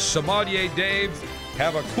today with Sommelier Dave.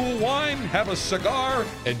 Have a cool wine, have a cigar,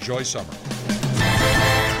 enjoy summer.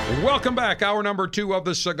 Welcome back. Hour number 2 of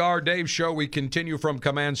the Cigar Dave Show. We continue from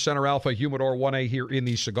Command Center Alpha, Humidor 1A here in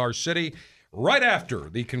the Cigar City. Right after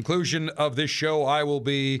the conclusion of this show, I will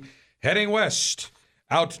be heading west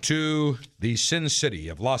out to the Sin City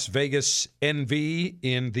of Las Vegas, NV,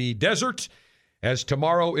 in the desert, as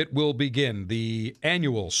tomorrow it will begin the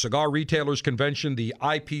annual Cigar Retailers Convention, the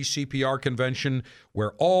IPCPR Convention,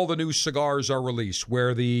 where all the new cigars are released,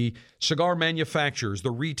 where the cigar manufacturers,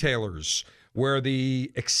 the retailers, where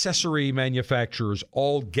the accessory manufacturers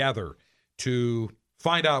all gather to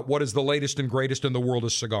find out what is the latest and greatest in the world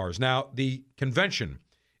of cigars. Now, the convention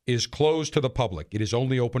is closed to the public. It is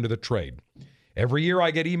only open to the trade. Every year I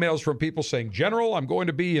get emails from people saying, General, I'm going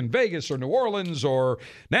to be in Vegas or New Orleans or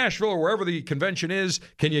Nashville or wherever the convention is.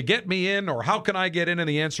 Can you get me in, or how can I get in? And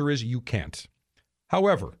the answer is you can't.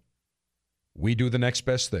 However, we do the next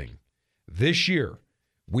best thing. This year,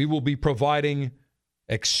 we will be providing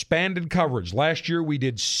expanded coverage. Last year, we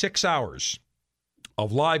did 6 hours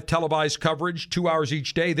of live televised coverage, 2 hours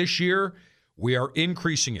each day. This year, we are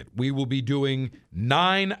increasing it. We will be doing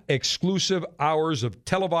 9 exclusive hours of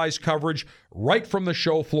televised coverage right from the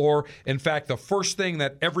show floor. In fact, the first thing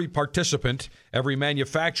that every participant, every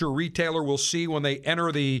manufacturer, retailer will see when they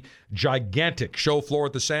enter the gigantic show floor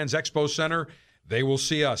at the Sands Expo Center, they will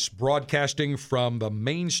see us broadcasting from the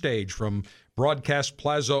main stage, from Broadcast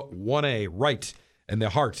Plaza 1A, right in the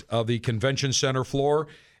heart of the convention center floor.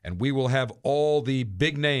 And we will have all the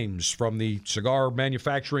big names from the cigar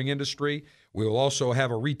manufacturing industry. We will also have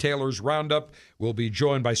a retailer's roundup. We'll be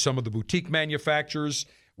joined by some of the boutique manufacturers.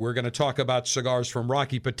 We're going to talk about cigars from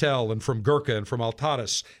Rocky Patel and from Gurkha and from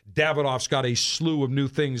Altadas. Davidoff's got a slew of new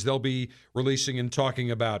things they'll be releasing and talking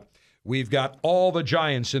about. We've got all the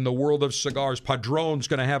giants in the world of cigars. Padron's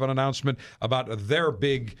going to have an announcement about their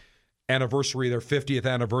big anniversary, their 50th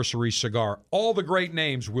anniversary cigar. All the great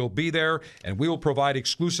names will be there, and we will provide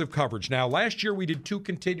exclusive coverage. Now, last year we did 2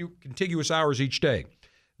 contiguous hours each day.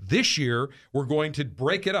 This year, we're going to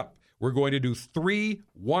break it up. We're going to do 3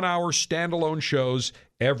 one-hour standalone shows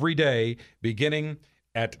every day, beginning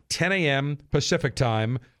at 10 a.m. Pacific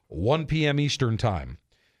time, 1 p.m. Eastern time.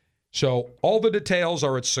 So all the details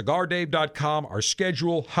are at CigarDave.com, our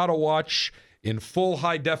schedule, how to watch in full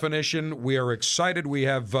high definition. We are excited. We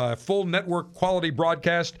have full network quality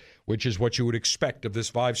broadcast, which is what you would expect of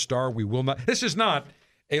this 5-star. This is not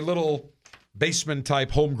a little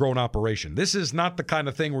basement-type homegrown operation. This is not the kind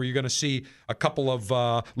of thing where you're going to see a couple of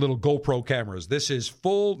little GoPro cameras. This is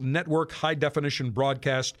full network high-definition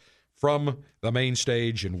broadcast from the main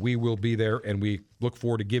stage, and we will be there, and we look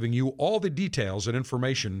forward to giving you all the details and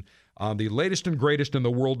information on the latest and greatest in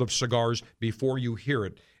the world of cigars before you hear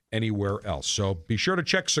it anywhere else. So be sure to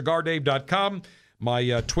check CigarDave.com.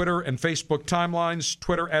 My Twitter and Facebook timelines,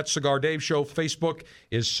 Twitter at Cigar Dave Show, Facebook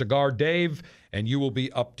is Cigar Dave, and you will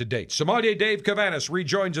be up to date. Sommelier Dave Cavanis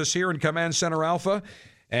rejoins us here in Command Center Alpha.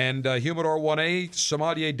 And Humidor 1A,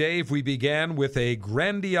 Sommelier Dave, we began with a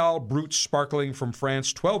Grandial Brut Sparkling from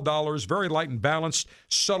France, $12, very light and balanced,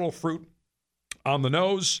 subtle fruit on the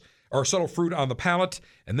nose, or subtle fruit on the palate.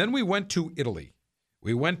 And then we went to Italy.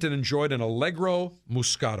 We went and enjoyed an Allegro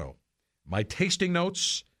Muscato. My tasting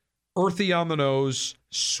notes: earthy on the nose,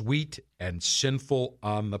 sweet and sinful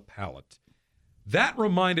on the palate. That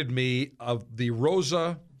reminded me of the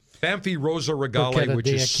Banfi Rosa Regale, which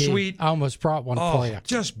is sweet. I almost brought one for you.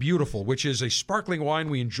 Just beautiful, which is a sparkling wine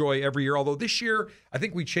we enjoy every year. Although this year, I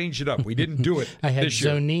think we changed it up. We didn't do it I had this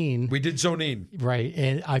year. Zonine. We did Zonine. Right,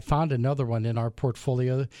 and I found another one in our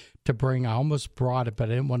portfolio to bring. I almost brought it, but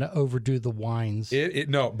I didn't want to overdo the wines.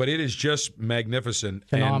 No, but it is just magnificent.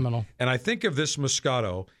 Phenomenal. And I think of this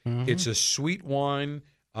Moscato, it's a sweet wine.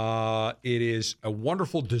 It is a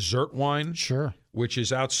wonderful dessert wine. Sure. Which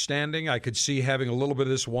is outstanding. I could see having a little bit of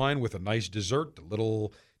this wine with a nice dessert, a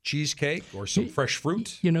little cheesecake or some fresh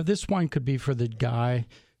fruit. You know, this wine could be for the guy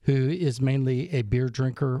who is mainly a beer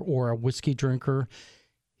drinker or a whiskey drinker.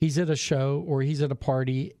 he's at a show or he's at a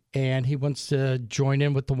party and he wants to join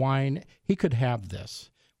in with the wine, he could have this.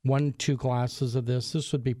 1-2 glasses of this.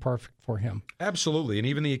 This would be perfect for him. Absolutely. And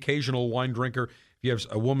even the occasional wine drinker, if you have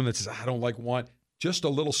a woman that says, I don't like wine, just a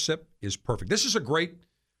little sip is perfect. This is a great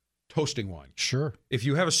toasting wine. Sure. If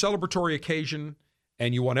you have a celebratory occasion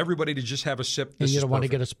and you want everybody to just have a sip, and this you is don't want to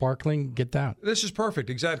perfect. get a sparkling, get that. This is perfect,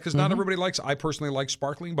 exactly, because not everybody likes, I personally like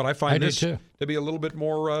sparkling, but I find this to be a little bit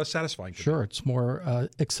more satisfying. Sure, it's more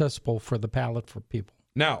accessible for the palate for people.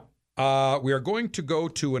 Now, we are going to go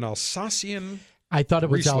to an Alsatian I thought it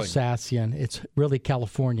was Riesling. Alsatian. It's really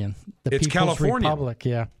Californian. It's People's California. Republic,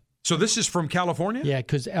 yeah. So this is from California? Yeah,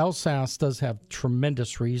 because Alsace does have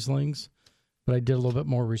tremendous Rieslings, but I did a little bit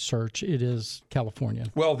more research. It is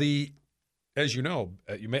Californian. Well, as you know,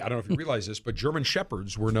 I don't know if you realize this, but German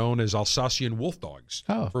Shepherds were known as Alsatian wolf dogs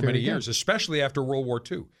for many years, especially after World War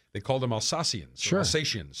II. They called them Alsatians, or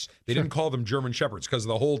Alsatians. They didn't call them German Shepherds because of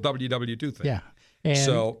the whole WW2 thing. Yeah. And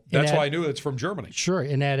so that's why I knew it's from Germany. Sure.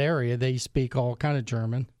 In that area, they speak all kind of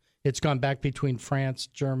German. It's gone back between France,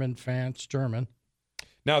 German.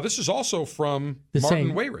 Now, this is also from The Martin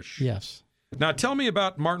same- Weyrich. Yes. Now, tell me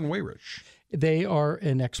about Martin Weyrich. They are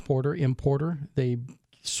an exporter, importer. They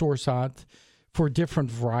source out for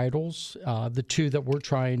different varietals. The two that we're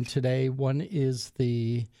trying today, one is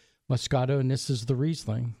the Moscato, and this is the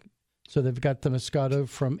Riesling. So they've got the Moscato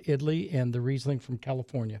from Italy and the Riesling from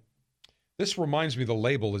California. This reminds me, the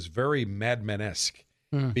label is very Mad Men-esque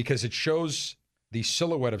because it shows the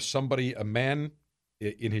silhouette of somebody, a man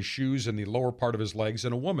in his shoes and the lower part of his legs,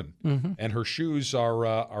 and a woman. Mhm. And her shoes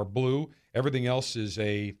are blue. Everything else is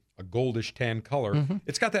a goldish tan color. Mhm.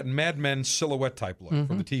 It's got that Mad Men silhouette type look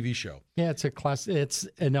from the TV show. Yeah, it's it's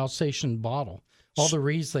an Alsatian bottle. All the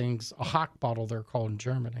Rieslings, a Hock bottle, they're called in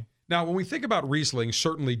Germany. Now, when we think about Riesling,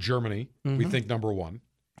 certainly Germany, we think number one.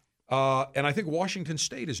 And I think Washington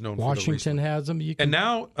State is known for the Riesling. Washington has them. And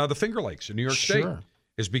now the Finger Lakes in New York State Sure.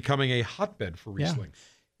 is becoming a hotbed for Yeah. Riesling.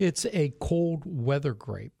 It's a cold weather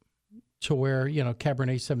grape to where,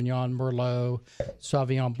 Cabernet Sauvignon, Merlot,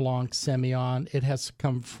 Sauvignon Blanc, Semillon, it has to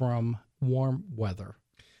come from warm weather.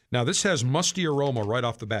 Now, this has musty aroma right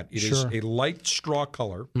off the bat. It is Sure. a light straw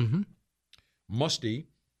color. Mm-hmm. Musty.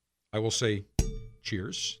 I will say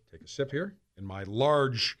cheers. Take a sip here. In my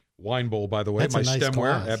large wine bowl, by the way. That's my a nice stemware.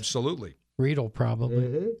 glass. Absolutely. Riedel, probably.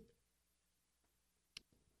 Mm-hmm.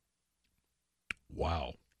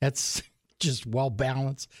 Wow. That's just well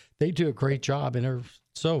balanced. They do a great job, and they're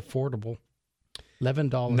so affordable.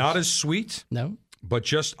 $11. Not as sweet. No. But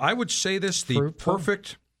just, I would say this, the Fruitful.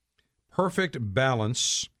 perfect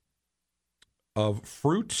balance of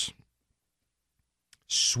fruit,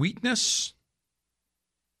 sweetness,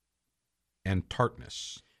 and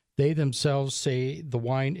tartness. They themselves say the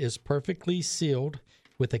wine is perfectly sealed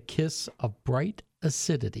with a kiss of bright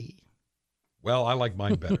acidity. Well, I like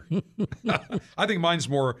mine better. I think mine's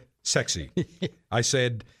more sexy. I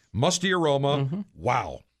said musty aroma.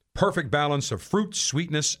 Wow. Perfect balance of fruit,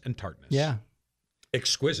 sweetness, and tartness. Yeah.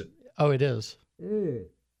 Exquisite. Oh, it is.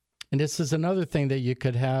 And this is another thing that you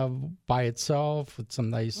could have by itself with some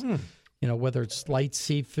nice, whether it's light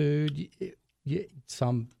seafood,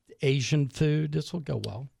 some Asian food. This will go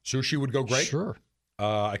well. Sushi would go great. Sure.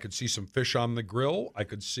 I could see some fish on the grill. I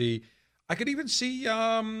could even see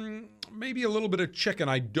maybe a little bit of chicken.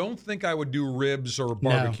 I don't think I would do ribs or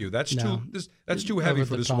barbecue. That's too heavy Over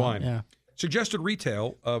for the this top, wine. yeah. Suggested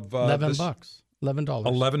retail of $11. $11.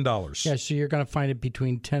 $11. Yeah, so you're going to find it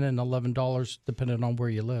between $10 and $11, depending on where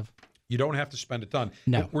you live. You don't have to spend a ton.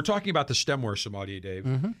 No. We're talking about the stemware sommelier, Dave.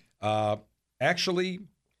 Actually,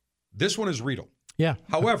 this one is Riedel. Yeah.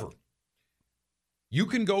 However, you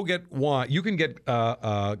can go get wine. You can get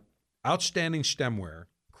outstanding stemware,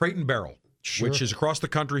 Crate and Barrel, which is across the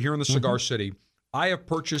country here in the Cigar City. I have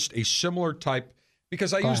purchased a similar type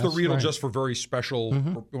because I use the Glass, Riedel right. just for very special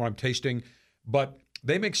when I'm tasting. But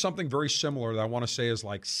they make something very similar that I want to say is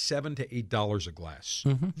like $7 to $8 a glass.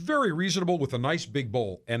 Very reasonable with a nice big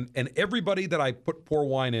bowl. And everybody that I pour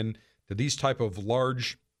wine in to these type of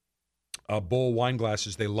large bowl wine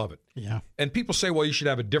glasses, they love it. Yeah. And people say, well, you should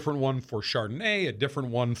have a different one for Chardonnay, a different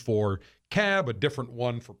one for Cab, a different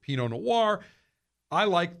one for Pinot Noir. I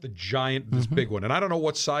like the giant, this big one. And I don't know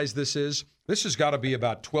what size this is. This has got to be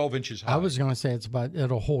about 12 inches high. I was going to say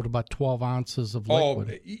it'll hold about 12 ounces of liquid.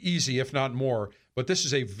 Oh, easy, if not more. But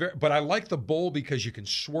this is but I like the bowl because you can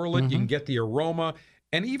swirl it, you can get the aroma.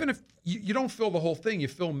 And even if you don't fill the whole thing, you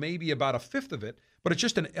fill maybe about a fifth of it. But it's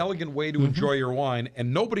just an elegant way to enjoy your wine.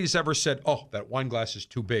 And nobody's ever said, oh, that wine glass is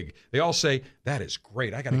too big. They all say, that is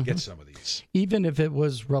great. I got to get some of these. Even if it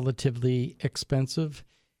was relatively expensive,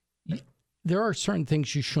 there are certain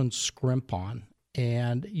things you shouldn't scrimp on.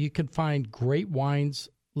 And you can find great wines,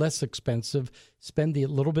 less expensive. Spend the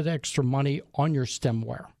little bit extra money on your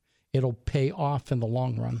stemware. It'll pay off in the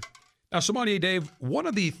long run. Now, Sommelier Dave, one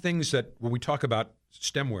of the things that when we talk about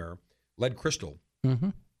stemware, lead crystal,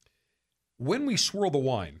 when we swirl the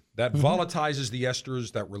wine, that volatilizes the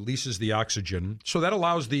esters, that releases the oxygen, so that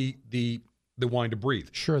allows the wine to breathe.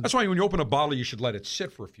 Sure. That's why when you open a bottle, you should let it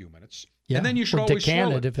sit for a few minutes. Yeah. And then you should or always decant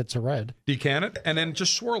swirl it if it's a red. Decant it, and then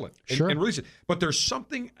just swirl it and, Sure. and release it. But there's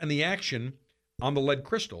something in the action on the lead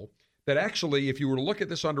crystal that actually, if you were to look at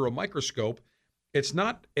this under a microscope, it's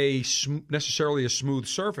not necessarily a smooth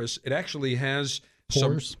surface. It actually has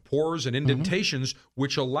some pores and indentations,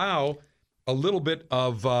 which allow a little bit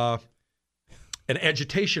of an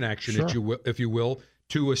agitation action, if you will,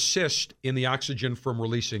 to assist in the oxygen from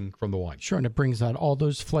releasing from the wine. Sure, and it brings out all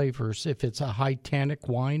those flavors. If it's a high tannic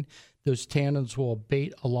wine, those tannins will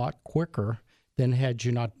abate a lot quicker than had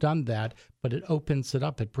you not done that, but it opens it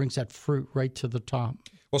up. It brings that fruit right to the top.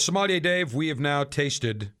 Well, Sommelier Dave, we have now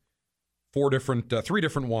tasted three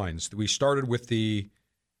different wines. We started with the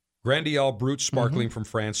Grandial Brut Sparkling from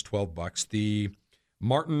France, $12. The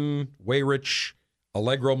Martin Weyrich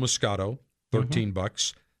Allegro Moscato,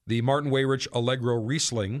 $13. The Martin Weyrich Allegro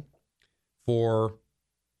Riesling for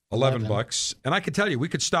 $11. And I can tell you, we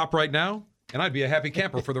could stop right now, and I'd be a happy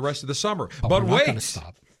camper for the rest of the summer. But wait,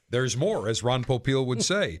 there's more, as Ron Popeil would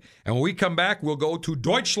say. And when we come back, we'll go to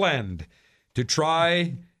Deutschland to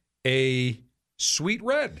try a sweet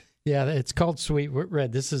red. Yeah, it's called Sweet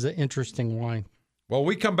Red. This is an interesting wine. Well,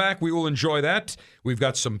 we come back, we will enjoy that. We've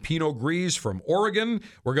got some Pinot Gris from Oregon.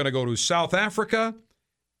 We're going to go to South Africa.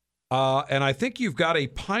 And I think you've got a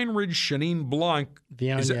Pine Ridge Chenin Blanc.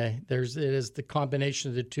 Viognier. It is the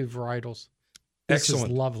combination of the two varietals. This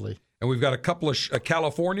Excellent. is lovely. And we've got a couple of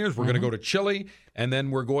Californias. We're going to go to Chile. And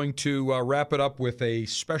then we're going to wrap it up with a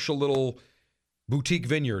special little boutique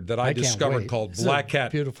vineyard that I discovered called Black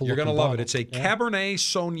Cat. Beautiful. You're going to love it. It's a Cabernet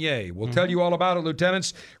Saunier. We'll tell you all about it,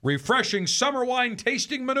 Lieutenants. Refreshing summer wine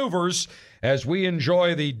tasting maneuvers as we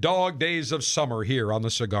enjoy the dog days of summer here on the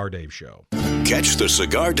Cigar Dave Show. Catch the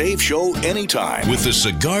Cigar Dave Show anytime with the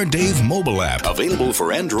Cigar Dave mobile app, available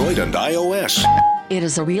for Android and iOS. It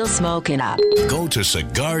is a real smoking app. Go to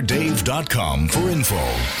CigarDave.com for info.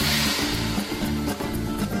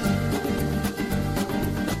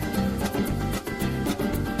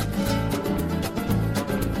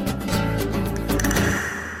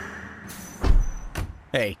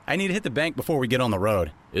 Hey, I need to hit the bank before we get on the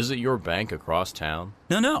road. Is it your bank across town?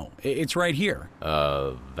 No, it's right here.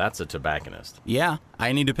 That's a tobacconist. Yeah,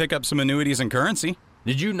 I need to pick up some annuities and currency.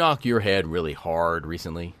 Did you knock your head really hard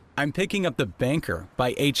recently? I'm picking up The Banker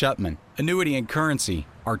by H. Upman. Annuity and currency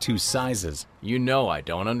are two sizes. You know I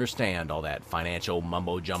don't understand all that financial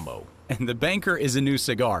mumbo-jumbo. And The Banker is a new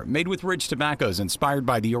cigar made with rich tobaccos inspired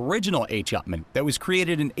by the original H. Upman that was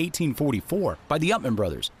created in 1844 by the Upman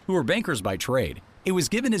brothers, who were bankers by trade. It was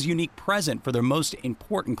given as a unique present for their most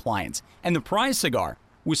important clients, and the prize cigar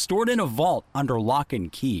was stored in a vault under lock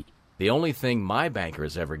and key. The only thing my banker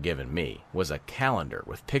has ever given me was a calendar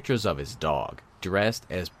with pictures of his dog, dressed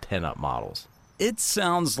as pinup models. It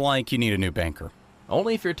sounds like you need a new banker.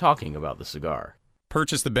 Only if you're talking about the cigar.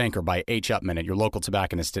 Purchase The Banker by H. Upman at your local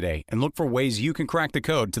tobacconist today and look for ways you can crack the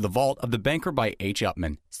code to the vault of The Banker by H.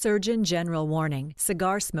 Upman. Surgeon General warning: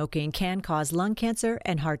 cigar smoking can cause lung cancer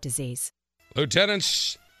and heart disease.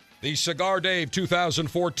 Lieutenants, the Cigar Dave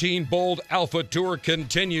 2014 Bold Alpha Tour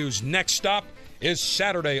continues. Next stop is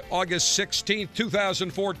Saturday, August 16th,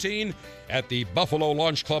 2014 at the Buffalo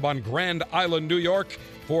Launch Club on Grand Island, New York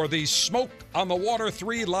for the Smoke on the Water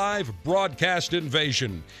 3 live broadcast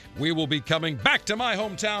invasion. We will be coming back to my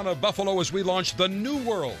hometown of Buffalo as we launch the New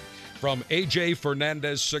World from A.J.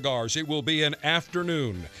 Fernandez Cigars. It will be an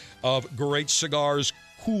afternoon of great cigars,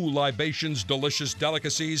 cool libations, delicious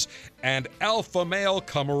delicacies, and alpha male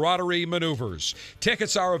camaraderie maneuvers.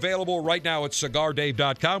 Tickets are available right now at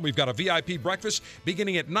CigarDave.com. We've got a VIP breakfast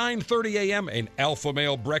beginning at 9:30 a.m., an alpha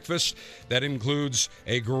male breakfast that includes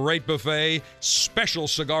a great buffet, special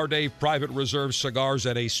Cigar Dave private reserve cigars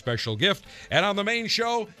at a special gift, and on the main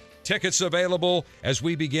show, tickets available as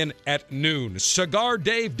we begin at noon.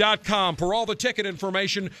 CigarDave.com for all the ticket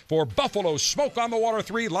information for Buffalo Smoke on the Water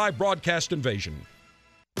 3 live broadcast invasion.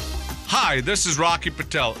 Hi, this is Rocky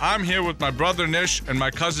Patel. I'm here with my brother Nish and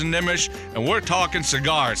my cousin Nimish, and we're talking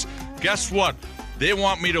cigars. Guess what? They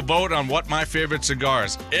want me to vote on what my favorite cigar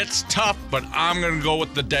is. It's tough, but I'm going to go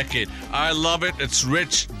with the Decade. I love it. It's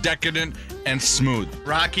rich, decadent, and smooth.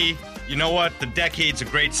 Rocky, you know what? The Decade's a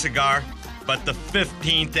great cigar, but the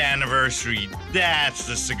 15th anniversary, that's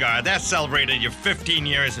the cigar. That celebrated your 15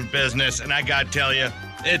 years in business, and I got to tell you,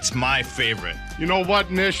 It's my favorite. You know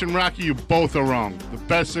what, Nish and Rocky, you both are wrong. The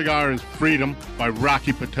best cigar is Freedom by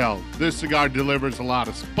Rocky Patel. This cigar delivers a lot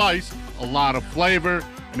of spice, a lot of flavor,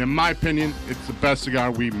 and in my opinion, it's the best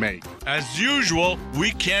cigar we make. As usual,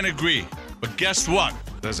 we can't agree. But guess what?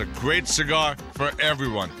 There's a great cigar for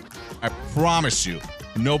everyone. I promise you,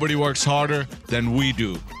 nobody works harder than we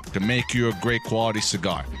do to make you a great quality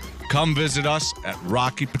cigar. Come visit us at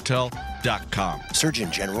RockyPatel.com. Surgeon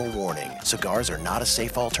General warning: cigars are not a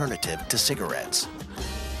safe alternative to cigarettes.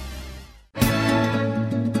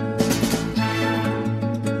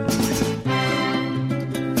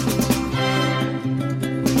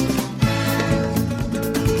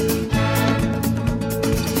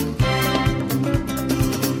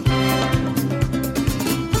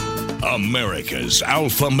 America's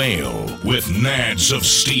alpha male with nads of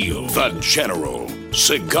steel, the General,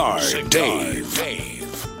 Cigar Dave.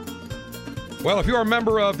 Well, if you're a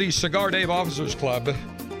member of the Cigar Dave Officers Club,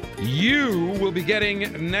 you will be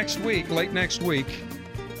getting next week, late next week,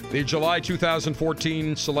 the July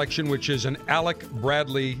 2014 selection, which is an Alec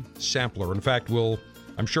Bradley sampler. In fact, we'll,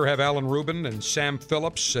 I'm sure, have Alan Rubin and Sam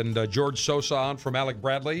Phillips and George Sosa on from Alec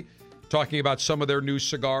Bradley talking about some of their new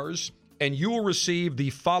cigars. And you will receive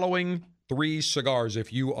the following 3 cigars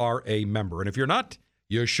if you are a member. And if you're not,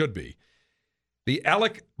 you should be. The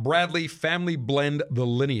Alec Bradley Family Blend, The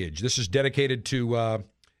Lineage. This is dedicated to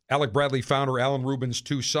Alec Bradley founder Alan Rubin's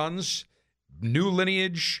 2 sons. New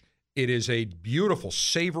lineage. It is a beautiful,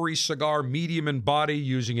 savory cigar, medium in body,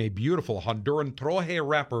 using a beautiful Honduran Troje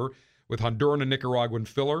wrapper with Honduran and Nicaraguan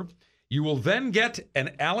filler. You will then get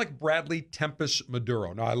an Alec Bradley Tempus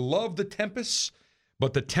Maduro. Now, I love the Tempus,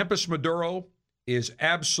 but the Tempus Maduro is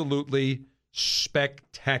absolutely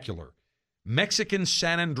spectacular. Mexican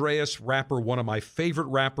San Andreas wrapper, one of my favorite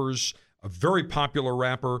wrappers, a very popular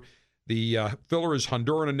wrapper. The filler is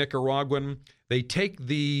Honduran and Nicaraguan. They take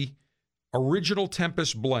the original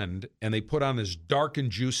Tempus blend and they put on this dark and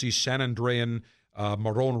juicy San Andrean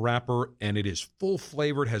Marron wrapper, and it is full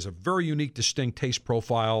flavored, has a very unique, distinct taste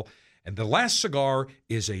profile. And the last cigar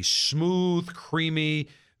is a smooth, creamy,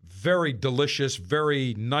 very delicious,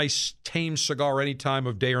 very nice, tame cigar any time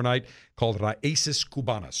of day or night called Raíces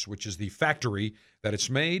Cubanas, which is the factory that it's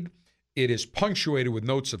made. It is punctuated with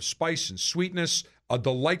notes of spice and sweetness, a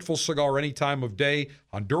delightful cigar any time of day.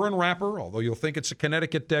 Honduran wrapper, although you'll think it's a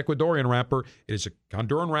Connecticut Ecuadorian wrapper, it is a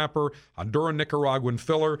Honduran wrapper, Honduran Nicaraguan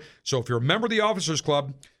filler. So if you're a member of the Officers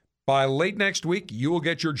Club, by late next week, you will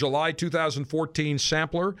get your July 2014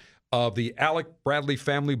 sampler of the Alec Bradley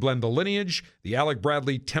Family Blend, The Lineage, the Alec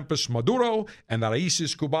Bradley Tempus Maduro, and the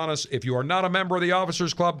Raíces Cubanas. If you are not a member of the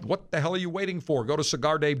Officers Club, what the hell are you waiting for? Go to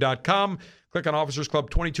CigarDave.com, click on Officers Club,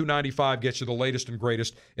 $22.95 gets you the latest and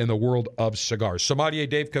greatest in the world of cigars. Sommelier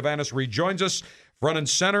Dave Cavanis rejoins us, front and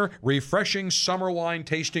center, refreshing summer wine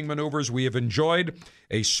tasting maneuvers. We have enjoyed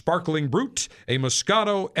a sparkling Brut, a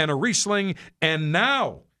Moscato, and a Riesling, and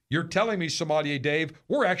now you're telling me, Sommelier Dave,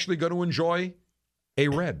 we're actually going to enjoy a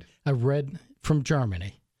red. A red from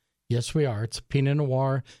Germany. Yes, we are. It's a Pinot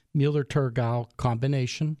Noir Müller-Thurgau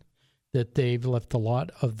combination that they've left a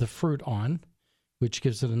lot of the fruit on, which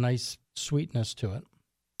gives it a nice sweetness to it.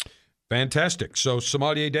 Fantastic. So,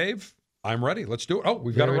 Sommelier Dave, I'm ready. Let's do it. Oh,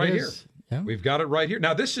 we've got it right here. Yeah. We've got it right here.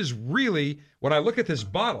 Now, this is really, when I look at this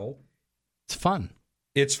bottle, it's fun.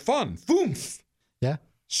 It's fun. Foomph. Yeah.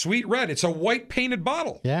 Sweet red. It's a white painted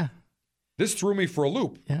bottle. Yeah. This threw me for a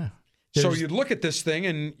loop. Yeah. So you look at this thing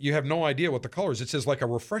and you have no idea what the color is. It says like a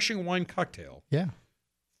refreshing wine cocktail. Yeah.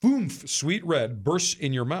 Foomph, sweet red bursts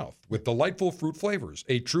in your mouth with delightful fruit flavors.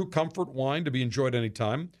 A true comfort wine to be enjoyed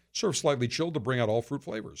anytime. Served slightly chilled to bring out all fruit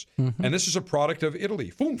flavors. Mm-hmm. And this is a product of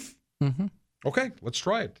Italy. Foomph. Mm-hmm. Okay, let's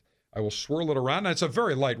try it. I will swirl it around. Now, it's a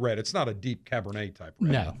very light red. It's not a deep Cabernet type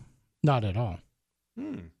red. No, not at all.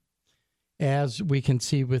 As we can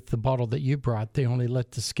see with the bottle that you brought, they only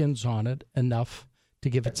let the skins on it enough to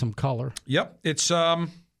give it some color. Yep, it's almost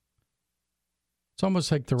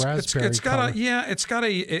like the raspberry. It's got color.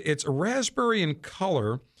 It's a raspberry in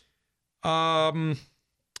color. Trying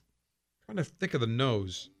to think of the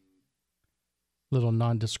nose. Little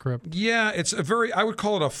nondescript. Yeah, it's a very, I would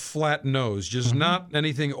call it a flat nose, just not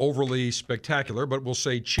anything overly spectacular, but we'll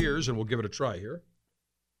say cheers and we'll give it a try here.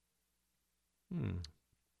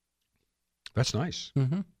 That's nice.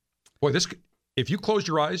 Mm-hmm. Boy, this, if you closed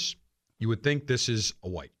your eyes, you would think this is a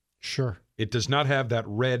white. Sure. It does not have that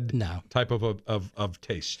red type of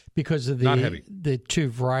taste. Because of not heavy. The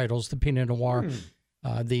 2 varietals, the Pinot Noir,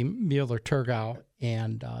 the Müller-Thurgau,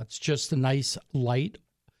 and it's just a nice light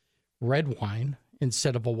red wine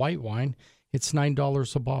instead of a white wine. It's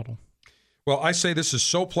 $9 a bottle. Well, I say this is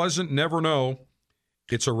so pleasant, never know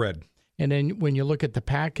it's a red. And then when you look at the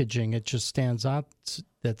packaging, it just stands out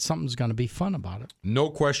that something's going to be fun about it.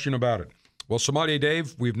 No question about it. Well, Sommelier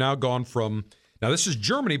Dave, we've now gone from, now this is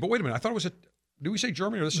Germany, but wait a minute. I thought it was, do we say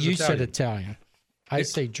Germany or this is You Italian? said Italian. I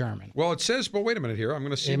say German. Well, it says, but wait a minute here. I'm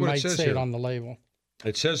going to see what it says say here. it on the label.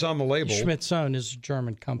 It says on the label. Schmidt-Sohn is a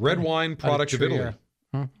German company. Red wine, product of Italy.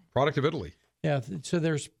 Huh? Product of Italy. Yeah, so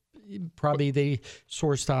there's probably they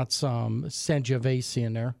sourced out some Sangiovese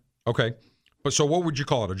in there. Okay. But so what would you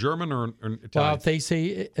call it, a German or an Italian? Well, if they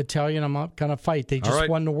say Italian, I'm not going to fight. They just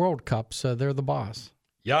won the World Cup, so they're the boss.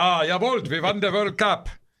 Ja, jawohl, wir won the World Cup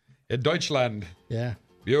in Deutschland. Yeah.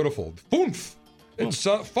 Beautiful. Fünf. It's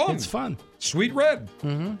fun. It's fun. Sweet red.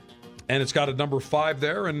 Mm-hmm. And it's got a number 5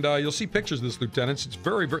 there, and you'll see pictures of this, Lieutenants. It's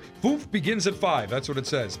very, very... Fünf begins at 5. That's what it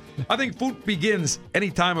says. I think Fünf begins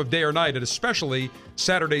any time of day or night, and especially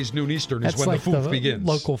Saturdays, noon Eastern, is when like the Fünf begins.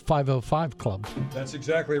 Local 505 club. That's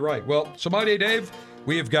exactly right. Well, Sommelier Dave,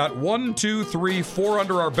 we have got 1, 2, 3, 4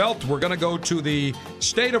 under our belt. We're going to go to the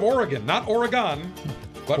state of Oregon. Not Oregon,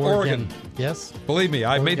 but Oregon. Yes. Believe me,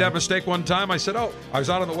 I made that mistake one time. I said, I was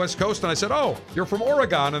out on the West Coast, and I said, you're from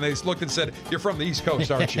Oregon. And they looked and said, you're from the East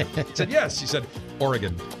Coast, aren't you? I said, yes. He said,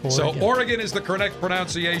 Oregon. So Oregon is the correct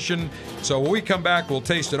pronunciation. So when we come back, we'll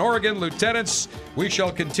taste in Oregon. Lieutenants, we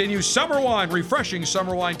shall continue summer wine, refreshing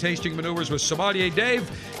summer wine tasting maneuvers with Sommelier Dave.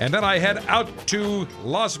 And then I head out to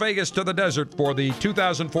Las Vegas to the desert for the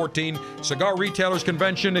 2014 Cigar Retailers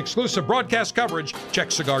Convention. Exclusive broadcast coverage. Check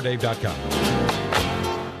CigarDave.com.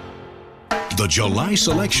 The July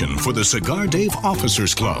selection for the Cigar Dave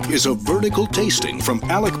Officers Club is a vertical tasting from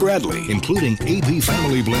Alec Bradley, including AB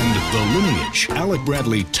Family Blend, The Lineage, Alec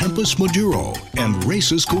Bradley Tempus Maduro, and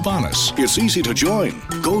Races Cubanas. It's easy to join.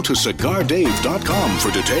 Go to CigarDave.com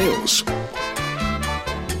for details.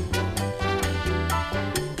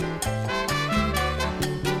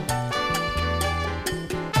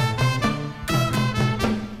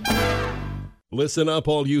 Listen up,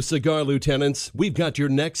 all you cigar lieutenants. We've got your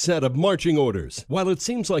next set of marching orders. While it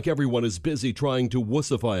seems like everyone is busy trying to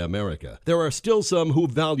wussify America, there are still some who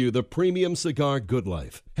value the premium cigar good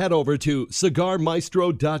life. Head over to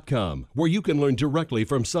CigarMaestro.com, where you can learn directly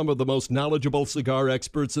from some of the most knowledgeable cigar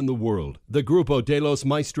experts in the world. The Grupo de los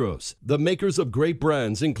Maestros, the makers of great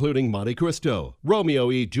brands including Montecristo, Romeo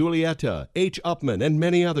y Julieta, H. Upmann, and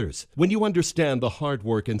many others. When you understand the hard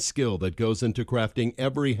work and skill that goes into crafting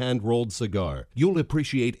every hand-rolled cigar, you'll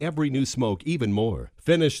appreciate every new smoke even more.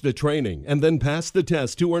 Finish the training and then pass the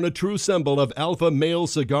test to earn a true symbol of alpha male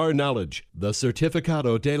cigar knowledge, the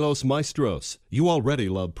Certificado de los Maestros. You already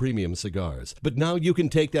love premium cigars, but now you can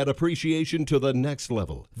take that appreciation to the next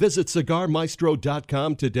level. Visit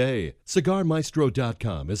CigarMaestro.com today.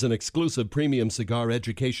 CigarMaestro.com is an exclusive premium cigar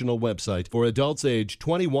educational website for adults age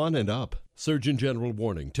 21 and up. Surgeon General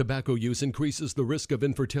warning, tobacco use increases the risk of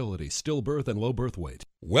infertility, stillbirth, and low birth weight.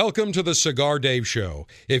 Welcome to the Cigar Dave Show.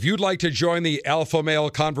 If you'd like to join the Alpha Male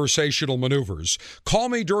Conversational Maneuvers, call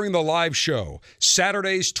me during the live show,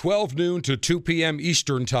 Saturdays 12 noon to 2 p.m.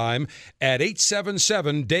 Eastern Time at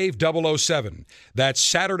 877-DAVE-007. That's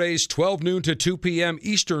Saturdays 12 noon to 2 p.m.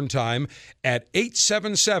 Eastern Time at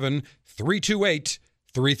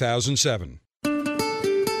 877-328-3007.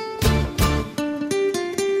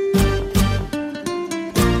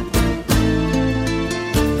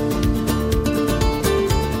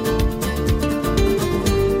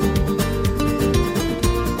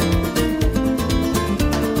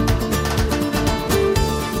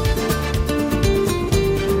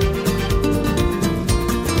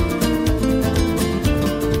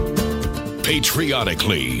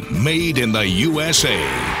 Patriotically made in the USA.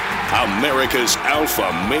 America's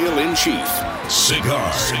Alpha Male in Chief,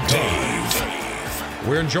 Cigar Dave.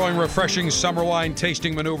 We're enjoying refreshing summer wine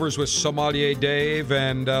tasting maneuvers with Sommelier Dave.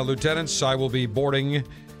 And Lieutenants, I will be boarding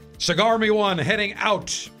Cigar Me One, heading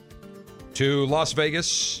out to Las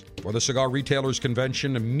Vegas for the Cigar Retailers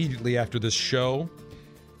Convention immediately after this show.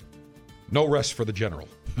 No rest for the General.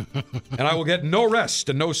 And I will get no rest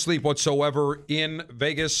and no sleep whatsoever in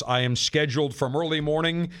Vegas. I am scheduled from early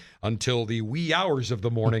morning until the wee hours of the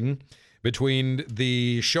morning between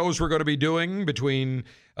the shows we're going to be doing, between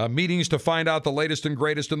meetings to find out the latest and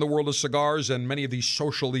greatest in the world of cigars, and many of these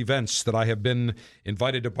social events that I have been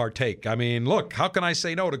invited to partake. I mean, look, how can I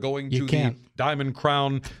say no to going to the Diamond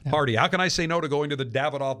Crown party? How can I say no to going to the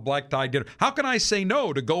Davidoff Black Tie dinner? How can I say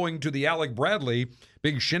no to going to the Alec Bradley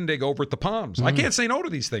big shindig over at the Palms? I can't say no to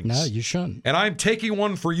these things. No, you shouldn't. And I'm taking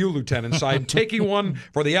one for you, Lieutenants. I'm taking one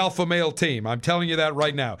for the Alpha Male team. I'm telling you that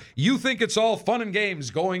right now. You think it's all fun and games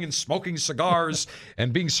going and smoking cigars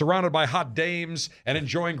and being surrounded by hot dames and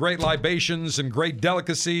enjoying great libations and great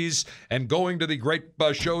delicacies and going to the great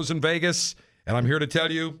shows in Vegas. And I'm here to tell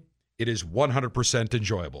you, it is 100%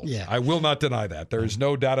 enjoyable. Yeah. I will not deny that. There is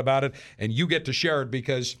no doubt about it. And you get to share it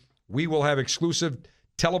because we will have exclusive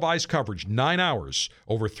televised coverage, 9 hours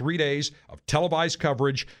over 3 days of televised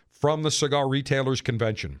coverage from the Cigar Retailers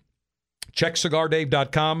Convention. Check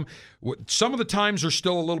CigarDave.com. Some of the times are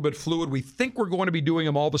still a little bit fluid. We think we're going to be doing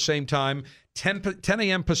them all the same time, 10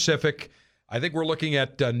 a.m. Pacific. I think we're looking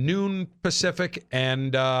at noon Pacific,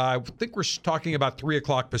 and I think we're talking about 3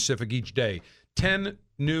 o'clock Pacific each day, 10,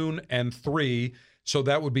 noon, and 3. So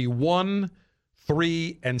that would be 1,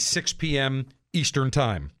 3, and 6 p.m. Eastern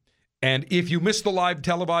Time. And if you missed the live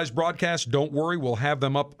televised broadcast, don't worry. We'll have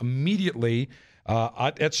them up immediately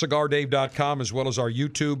at CigarDave.com as well as our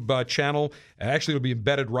YouTube channel. Actually, it'll be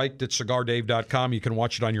embedded right at CigarDave.com. You can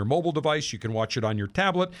watch it on your mobile device. You can watch it on your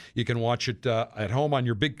tablet. You can watch it at home on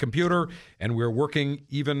your big computer. And we're working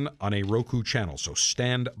even on a Roku channel, so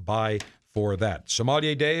stand by for that.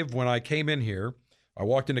 Sommelier Dave, when I came in here, I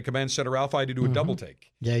walked into Command Center Alpha. I had to do a double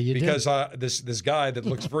take. Yeah, you did. Because this guy that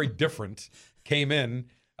looks very different came in,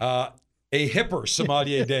 a hipper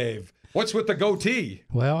Sommelier Dave. What's with the goatee?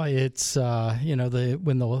 Well, it's when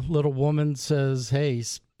the little woman says, "Hey,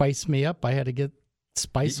 spice me up," I had to get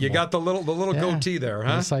spice. You got the little goatee there,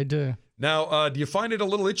 huh? Yes, I do. Now, do you find it a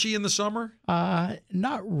little itchy in the summer?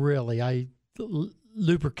 Not really. I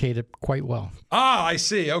lubricate it quite well. Ah, I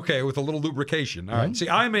see. Okay, with a little lubrication. All right. See,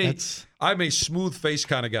 I'm a smooth face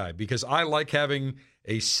kind of guy because I like having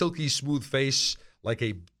a silky smooth face like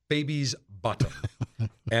a baby's bottom.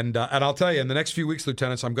 And I'll tell you, in the next few weeks,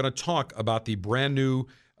 Lieutenants, I'm going to talk about the brand new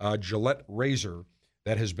Gillette razor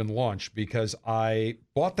that has been launched because I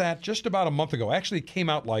bought that just about a month ago. Actually, it came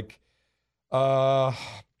out like,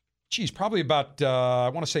 probably about, I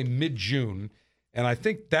want to say mid-June. And I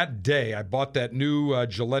think that day I bought that new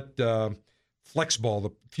Gillette Flex Ball,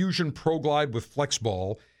 the Fusion Pro Glide with Flex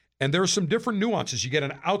Ball. And there are some different nuances. You get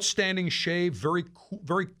an outstanding shave, very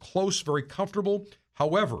close, very comfortable.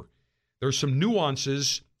 However, there's some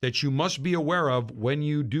nuances that you must be aware of when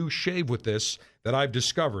you do shave with this that I've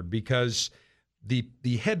discovered because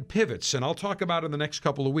the head pivots, and I'll talk about it in the next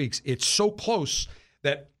couple of weeks. It's so close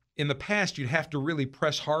that in the past you'd have to really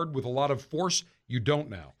press hard with a lot of force. You don't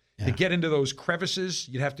now. Yeah. To get into those crevices,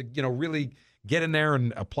 you'd have to really get in there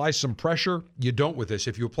and apply some pressure. You don't with this.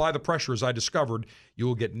 If you apply the pressure, as I discovered, you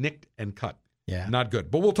will get nicked and cut. Yeah. Not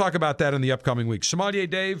good. But we'll talk about that in the upcoming weeks. Sommelier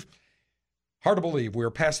Dave, hard to believe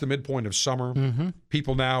we're past the midpoint of summer. Mm-hmm.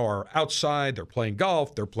 People now are outside. They're playing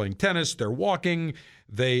golf. They're playing tennis. They're walking.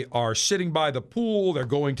 They are sitting by the pool. They're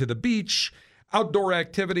going to the beach. Outdoor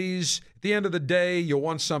activities. At the end of the day, you'll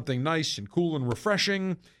want something nice and cool and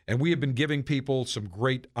refreshing. And we have been giving people some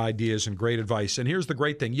great ideas and great advice. And here's the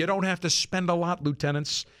great thing. You don't have to spend a lot,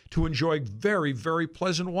 Lieutenants, to enjoy very, very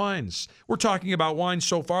pleasant wines. We're talking about wines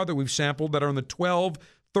so far that we've sampled that are in the $12,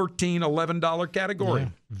 $13, $11 category. Yeah.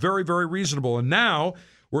 Very, very reasonable. And now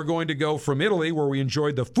we're going to go from Italy, where we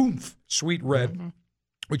enjoyed the Funf Sweet Red,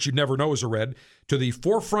 which you'd never know is a red, to the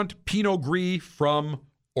Forefront Pinot Gris from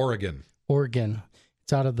Oregon.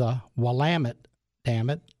 It's out of the Willamette,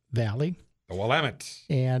 Valley. The Willamette.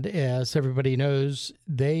 And as everybody knows,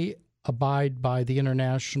 they abide by the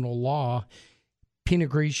international law. Pinot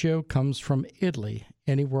Grigio comes from Italy.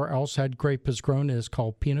 Anywhere else that grape is grown is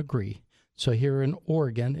called Pinot Gris. So here in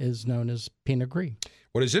Oregon is known as Pinot Gris.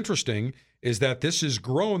 What is interesting is that this is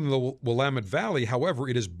grown in the Willamette Valley. However,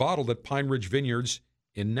 it is bottled at Pine Ridge Vineyards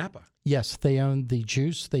in Napa. Yes, they own the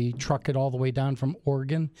juice. They truck it all the way down from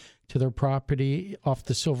Oregon to their property off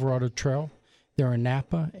the Silverado Trail. They're in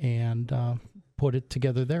Napa and put it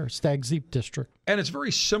together there, Stag's Leap District. And it's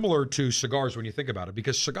very similar to cigars when you think about it,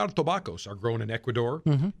 because cigar tobaccos are grown in Ecuador,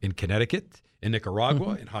 in Connecticut, in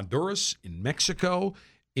Nicaragua, in Honduras, in Mexico,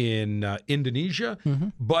 in Indonesia.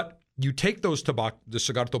 But you take those the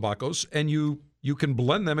cigar tobaccos and you can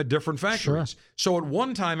blend them at different factories. Sure. So at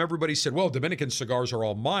one time, everybody said, well, Dominican cigars are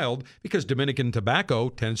all mild because Dominican tobacco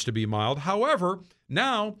tends to be mild. However,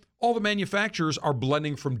 now all the manufacturers are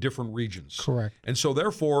blending from different regions. Correct. And so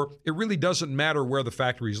therefore, it really doesn't matter where the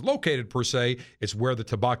factory is located per se. It's where the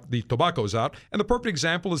tobacco is out. And the perfect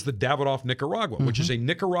example is the Davidoff Nicaragua, which is a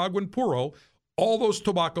Nicaraguan puro. All those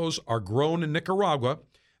tobaccos are grown in Nicaragua.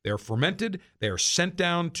 They're fermented. They are sent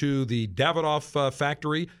down to the Davidoff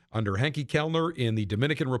factory under Henke Kellner in the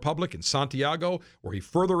Dominican Republic in Santiago, where he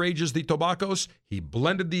further ages the tobaccos. He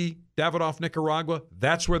blended the Davidoff Nicaragua.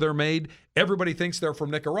 That's where they're made. Everybody thinks they're from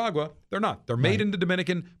Nicaragua. They're not. They're made in the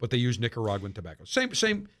Dominican, but they use Nicaraguan tobacco.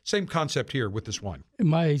 Same concept here with this wine.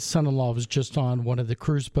 My son-in-law was just on one of the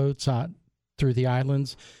cruise boats through the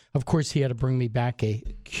islands. Of course, he had to bring me back a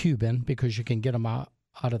Cuban because you can get them out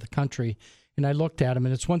of the country. And I looked at them,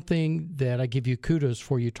 and it's one thing that I give you kudos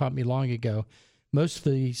for. You taught me long ago. Most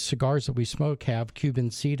of the cigars that we smoke have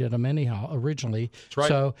Cuban seed in them anyhow, originally. That's right.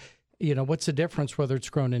 So, what's the difference whether it's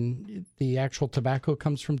grown in the actual tobacco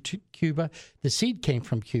comes from Cuba? The seed came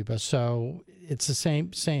from Cuba, so it's the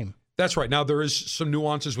same. That's right. Now, there is some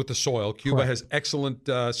nuances with the soil. Cuba has excellent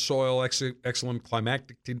soil, excellent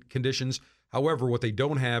climatic conditions. However, what they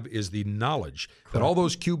don't have is the knowledge that all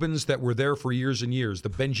those Cubans that were there for years and years, the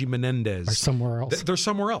Benji Menendez, are somewhere else. They're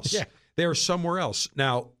somewhere else. Yeah. They are somewhere else.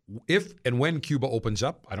 Now, if and when Cuba opens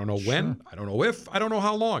up, I don't know when, I don't know if, I don't know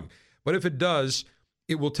how long, but if it does,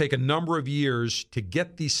 it will take a number of years to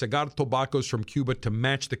get the cigar tobaccos from Cuba to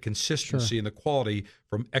match the consistency and the quality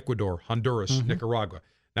from Ecuador, Honduras, Nicaragua.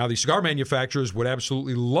 Now, the cigar manufacturers would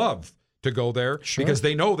absolutely love to go there because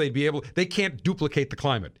they know they can't duplicate the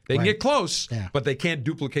climate. They can get close, but they can't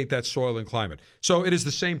duplicate that soil and climate. So it is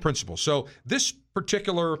the same principle. So this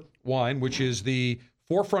particular wine, which is the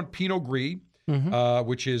Forefront Pinot Gris,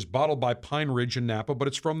 which is bottled by Pine Ridge in Napa, but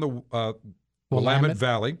it's from the Willamette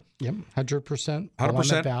Valley. Yep, 100%.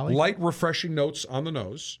 100%. Light, refreshing notes on the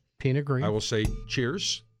nose. Pinot Gris. I will say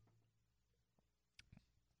cheers.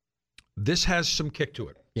 This has some kick to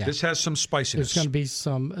it. Yeah. This has some spiciness. There's going to be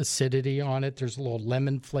some acidity on it. There's a little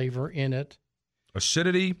lemon flavor in it.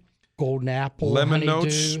 Acidity. Golden apple, lemon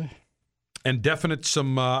honeydew. Notes. And definite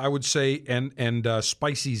some, I would say, and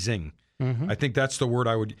spicy zing. I think that's the word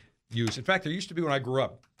I would use. In fact, there used to be when I grew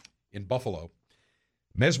up in Buffalo,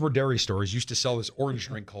 Mesmer Dairy Stores used to sell this orange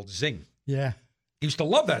drink called Zing. Yeah. I used to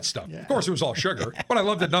love that stuff. Yeah. Of course, it was all sugar, but I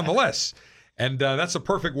loved it nonetheless. And that's a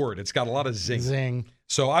perfect word. It's got a lot of zing. Zing.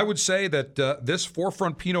 So I would say that this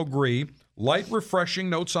Forefront Pinot Gris, light, refreshing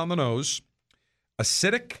notes on the nose,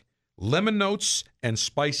 acidic, lemon notes, and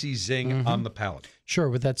spicy zing on the palate. Sure,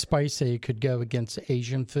 with that spice, it could go against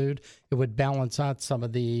Asian food. It would balance out some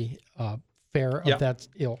of the fare of that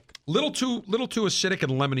ilk. Little too acidic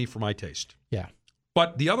and lemony for my taste. Yeah.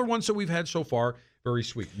 But the other ones that we've had so far, very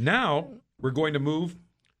sweet. Now we're going to move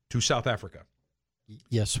to South Africa.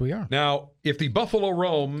 Yes, we are. Now, if the buffalo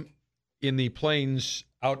roam in the plains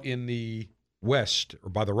out in the west or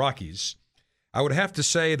by the Rockies, I would have to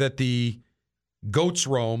say that the goats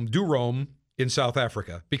do roam in South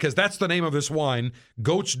Africa, because that's the name of this wine,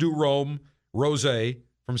 Goats Do Roam Rosé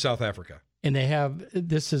from South Africa. And they have,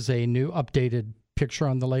 this is a new updated picture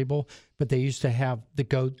on the label, but they used to have the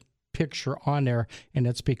goat picture on there, and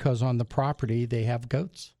it's because on the property they have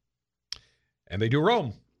goats. And they do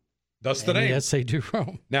roam. That's the name. Yes, they do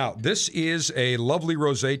roam. Now, this is a lovely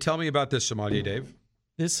rosé. Tell me about this, sommelier Dave.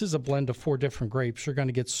 This is a blend of 4 different grapes. You're going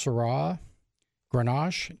to get Syrah,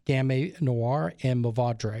 Grenache, Gamay Noir, and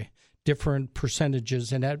Mourvedre. Different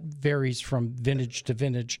percentages, and that varies from vintage to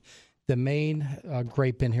vintage. The main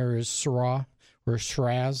grape in here is Syrah or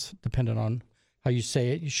Shiraz, depending on how you say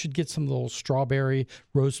it. You should get some little strawberry,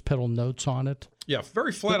 rose petal notes on it. Yeah,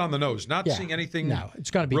 very flat on the nose. Not seeing anything. No, it's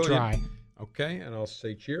going to be brilliant. dry. Okay, and I'll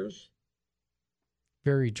say cheers.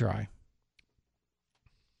 Very dry.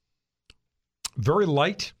 Very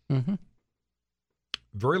light.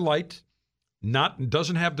 Very light.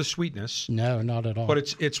 Doesn't have the sweetness. No, not at all. But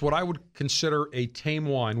it's what I would consider a tame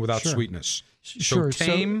wine without sweetness. Sure. So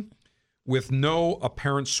tame with no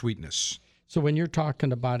apparent sweetness. So when you're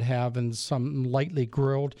talking about having something lightly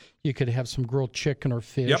grilled, you could have some grilled chicken or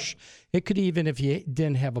fish. Yep. It could even, if you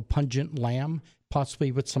didn't have a pungent lamb,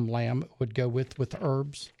 possibly with some lamb, would go with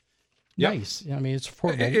herbs. Yep. Nice. I mean, it's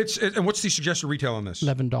affordable. And what's the suggested retail on this?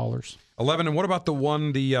 $11. $11. And what about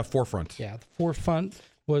the Forefront? Yeah, the Forefront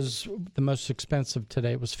was the most expensive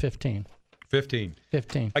today. It was $15.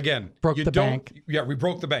 15. Again, broke the bank. Yeah, we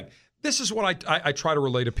broke the bank. This is what I try to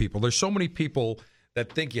relay to people. There's so many people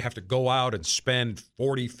that think you have to go out and spend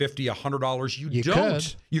 $40, $50, $100. You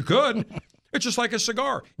don't. You could. It's just like a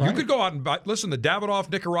cigar. Right. You could go out and buy. Listen, the Davidoff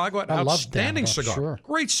Nicaragua, outstanding cigar. Sure.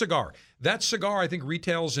 Great cigar. That cigar, I think,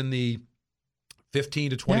 retails in the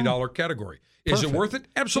 $15 to $20 category. Is it worth it?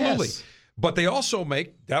 Absolutely. Yes. But they also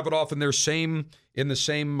make Davidoff in the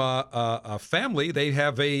same family. They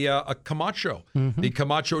have a Camacho, the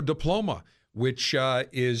Camacho Diploma, which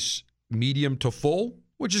is medium to full,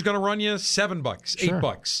 which is going to run you $7,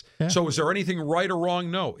 $8. Yeah. So is there anything right or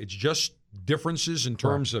wrong? No. It's just differences in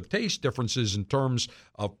terms of taste, differences in terms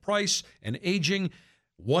of price and aging.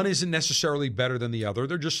 One isn't necessarily better than the other.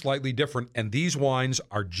 They're just slightly different. And these wines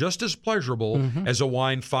are just as pleasurable as a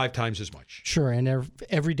wine 5 times as much. Sure. And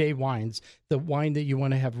everyday wines, the wine that you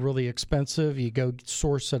want to have really expensive, you go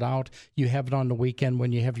source it out. You have it on the weekend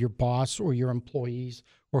when you have your boss or your employees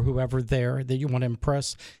or whoever there that you want to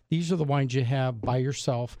impress. These are the wines you have by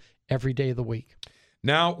yourself every day of the week.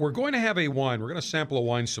 Now, we're going to have a wine. We're going to sample a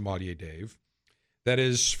wine, Sommelier Dave, that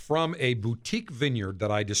is from a boutique vineyard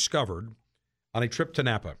that I discovered on a trip to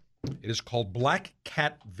Napa. It is called Black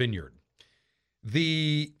Cat Vineyard.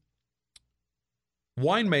 The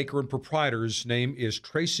winemaker and proprietor's name is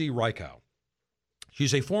Tracy Rykow.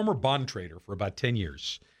 She's a former bond trader for about 10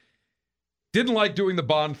 years. Didn't like doing the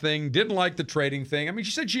bond thing, didn't like the trading thing. I mean,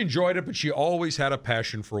 she said she enjoyed it, but she always had a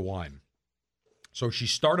passion for wine. So she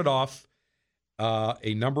started off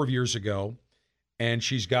a number of years ago, and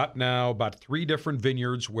she's got now about 3 different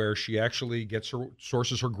vineyards where she actually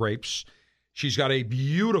sources her grapes. She's got a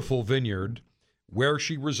beautiful vineyard where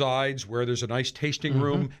she resides, where there's a nice tasting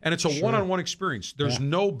room, and it's a one-on-one experience. There's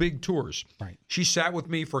no big tours. Right. She sat with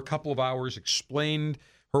me for a couple of hours, explained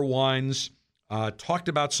her wines, talked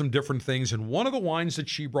about some different things, and one of the wines that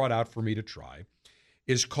she brought out for me to try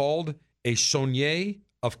is called a Saunier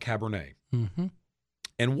of Cabernet. Mm-hmm.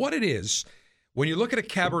 And what it is, when you look at a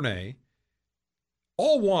Cabernet,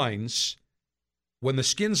 all wines, when the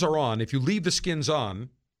skins are on, if you leave the skins on,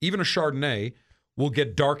 even a Chardonnay will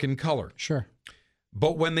get dark in color. Sure.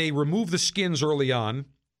 But when they remove the skins early on,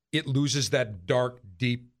 it loses that dark,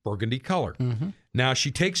 deep burgundy color. Mm-hmm. Now,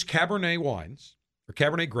 she takes Cabernet wines, or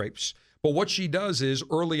Cabernet grapes, but what she does is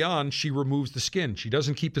early on, she removes the skin. She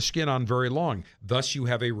doesn't keep the skin on very long. Thus, you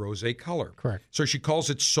have a rosé color. Correct. So she calls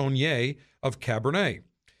it Saunier of Cabernet.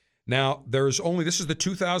 Now, this is the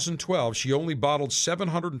 2012. She only bottled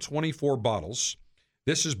 724 bottles.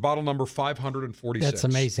 This is bottle number 546. That's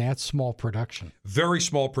amazing. That's small production. Very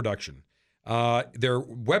small production. Their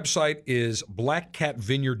website is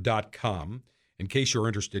blackcatvineyard.com, in case you're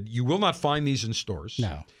interested. You will not find these in stores.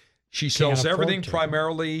 No. She sells everything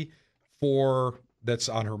primarily that's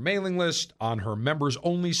on her mailing list, on her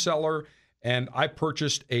members-only seller, and I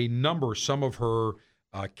purchased some of her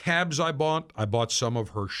cabs I bought. I bought some of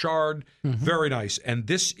her Chard. Mm-hmm. Very nice. And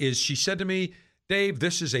she said to me, Dave,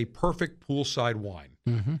 this is a perfect poolside wine.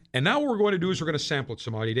 Mm-hmm. And now what we're going to do is we're going to sample it,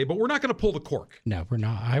 Sommelier Dave, but we're not going to pull the cork. No, we're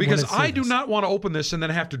not. Because I do not want to open this and then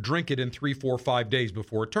have to drink it in 3, 4, 5 days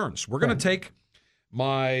before it turns. We're going to take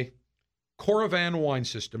my Coravin wine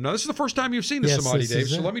system. Now, this is the first time you've seen this, Sommelier Dave,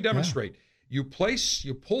 so let me demonstrate. Yeah. You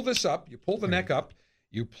pull this up, you pull the neck up,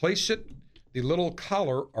 you place the little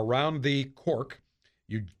collar around the cork,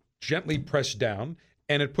 you gently press down,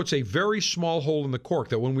 and it puts a very small hole in the cork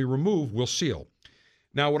that when we remove, will seal.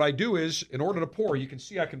 Now, what I do is, in order to pour, you can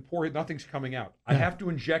see I can pour it, nothing's coming out. I have to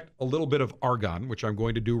inject a little bit of argon, which I'm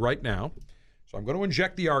going to do right now. So I'm going to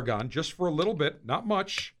inject the argon just for a little bit, not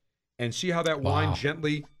much, and see how that wine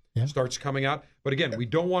gently starts coming out. But again, we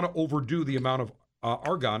don't want to overdo the amount of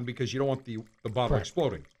argon because you don't want the bottle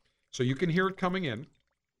exploding. So you can hear it coming in.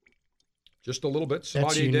 Just a little bit. That's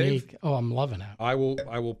Sommelier unique. Dave. Oh, I'm loving it. I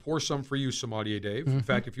will pour some for you, Sommelier Dave. In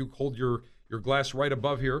fact, if you hold your glass right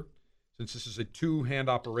above here, since this is a 2-hand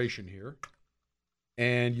operation here,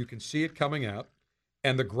 and you can see it coming out.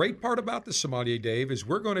 And the great part about this, Sommelier Dave, is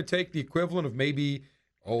we're going to take the equivalent of maybe,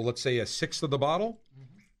 let's say 1/6 of the bottle,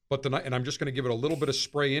 and I'm just going to give it a little bit of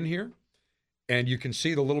spray in here, and you can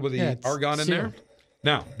see the little bit of the argon in there.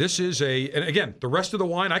 Now, this is and again, the rest of the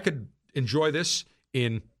wine, I could enjoy this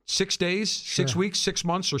in 6 days, 6 weeks, 6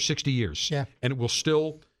 months, or 60 years. Yeah. And it will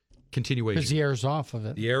still continue aging. Because the air's off of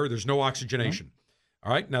it. There's no oxygenation. Mm-hmm.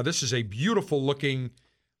 All right, now this is a beautiful looking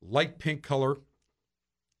light pink color.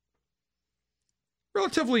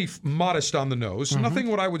 Relatively modest on the nose. Mm-hmm. Nothing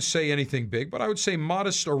what I would say anything big, but I would say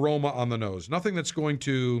modest aroma on the nose. Nothing that's going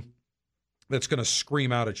to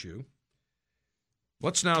scream out at you.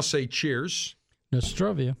 Let's now say cheers.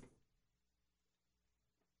 Nostrovia.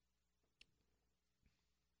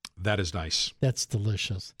 That is nice. That's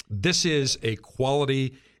delicious. This is a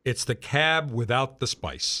quality. It's the cab without the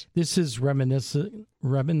spice. This is reminiscent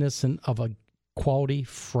of a quality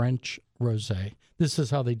French rosé. This is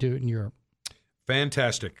how they do it in Europe.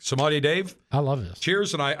 Fantastic. Sommelier Dave? I love this.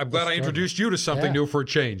 Cheers, and I'm glad I introduced you to something new for a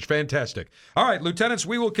change. Fantastic. All right, Lieutenants,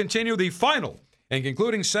 we will continue the final and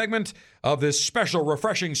concluding segment of this special,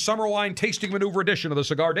 refreshing summer wine tasting maneuver edition of the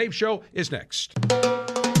Cigar Dave Show is next.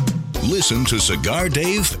 Listen to Cigar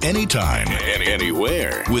Dave anytime,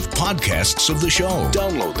 anywhere with podcasts of the show.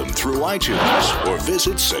 Download them through iTunes or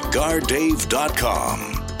visit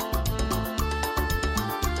CigarDave.com.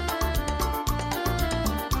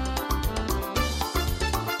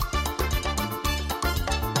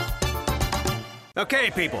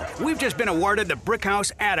 Okay, people, we've just been awarded the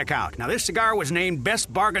Brickhouse Ad Account. Now, this cigar was named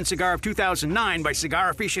Best Bargain Cigar of 2009 by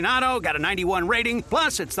Cigar Aficionado, got a 91 rating,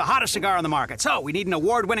 plus it's the hottest cigar on the market. So, we need an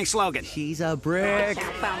award-winning slogan. She's a brick.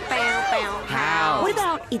 How? What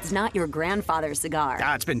about it's not your grandfather's cigar?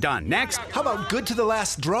 It's been done. Next. How about good to the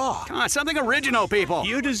last draw? Something original, people.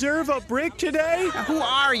 You deserve a brick today? Who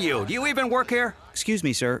are you? Do you even work here? Excuse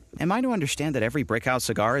me, sir. Am I to understand that every Brickhouse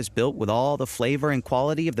cigar is built with all the flavor and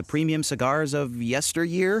quality of the premium cigars of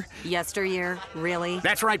yesteryear? Yesteryear? Really?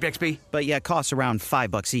 That's right, Bixby. But yet costs around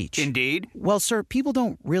 $5 each. Indeed. Well, sir, people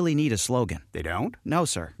don't really need a slogan. They don't? No,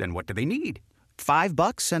 sir. Then what do they need?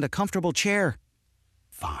 $5 and a comfortable chair.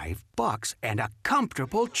 $5 and a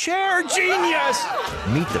comfortable chair. Genius!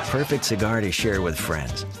 Meet the perfect cigar to share with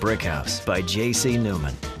friends. Brickhouse by J.C.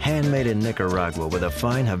 Newman. Handmade in Nicaragua with a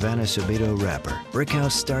fine Havana Subito wrapper.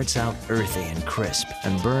 Brickhouse starts out earthy and crisp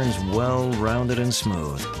and burns well-rounded and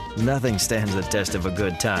smooth. Nothing stands the test of a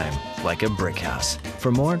good time like a Brickhouse.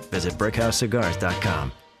 For more, visit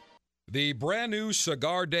BrickhouseCigars.com. The brand new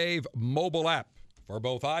Cigar Dave mobile app for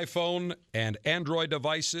both iPhone and Android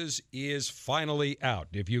devices is finally out.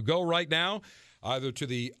 If you go right now, either to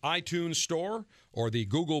the iTunes Store or the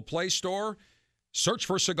Google Play Store, search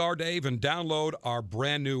for Cigar Dave and download our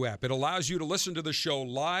brand new app. It allows you to listen to the show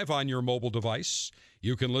live on your mobile device.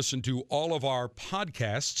 You can listen to all of our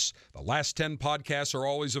podcasts. The last 10 podcasts are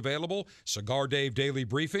always available. Cigar Dave Daily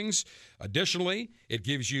Briefings. Additionally, it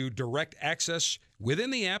gives you direct access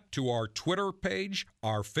within the app to our Twitter page,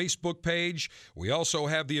 our Facebook page. We also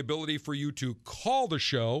have the ability for you to call the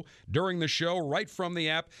show during the show right from the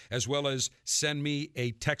app, as well as send me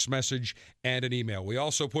a text message and an email. We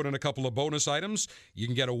also put in a couple of bonus items. You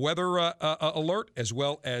can get a weather alert as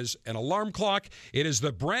well as an alarm clock. It is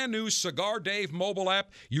the brand new Cigar Dave mobile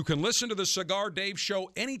app. You can listen to the Cigar Dave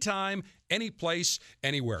show anytime, any place,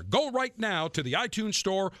 anywhere. Go right now to the iTunes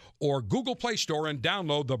Store or Google Play Store and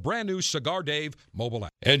download the brand new Cigar Dave mobile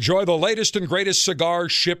app. Enjoy the latest and greatest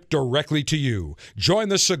cigars shipped directly to you. Join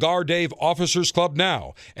the Cigar Dave Officers Club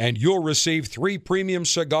now, and you'll receive 3 premium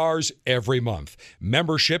cigars every month.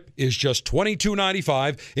 Membership is just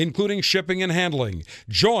 $22.95, including shipping and handling.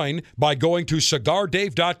 Join by going to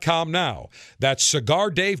CigarDave.com now. That's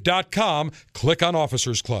CigarDave.com. Click on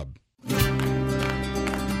Officers Club.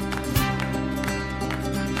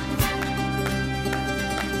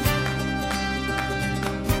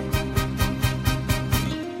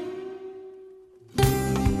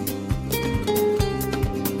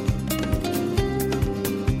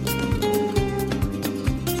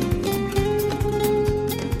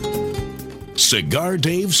 Cigar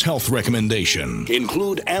Dave's health recommendation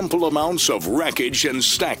include ample amounts of wreckage and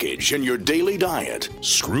stackage in your daily diet.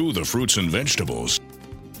 Screw the fruits and vegetables.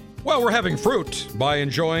 Well, we're having fruit by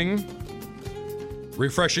enjoying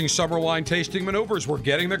refreshing summer wine tasting maneuvers. We're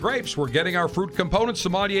getting the grapes. We're getting our fruit components.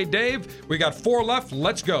 Sommelier Dave, we got 4 left.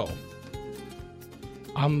 Let's go.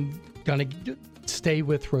 I'm going to stay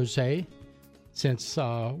with rosé. Since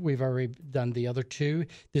we've already done the other 2.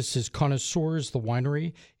 This is Connoisseurs, the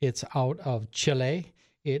winery. It's out of Chile.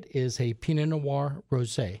 It is a Pinot Noir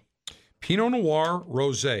rosé. Pinot Noir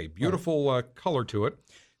rosé. Beautiful color to it.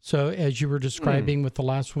 So as you were describing with the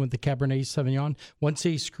last one with the Cabernet Sauvignon, once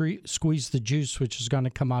they squeeze the juice, which is going to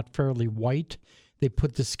come out fairly white, they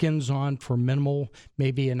put the skins on for minimal,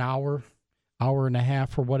 maybe an hour, hour and a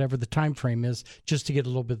half, or whatever the time frame is, just to get a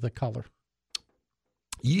little bit of the color.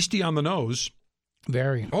 Yeasty on the nose.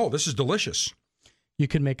 Very. Oh, this is delicious. You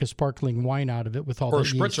can make a sparkling wine out of it with all or the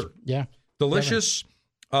a spritzer. Yeast. Yeah. Delicious,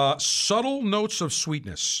 subtle notes of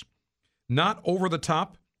sweetness. Not over the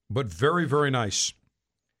top, but very, very nice.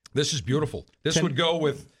 This is beautiful. This would go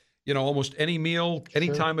with, almost any meal, any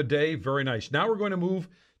time of day. Very nice. Now we're going to move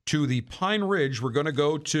to the Pine Ridge. We're going to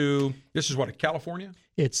go to, this is what, California?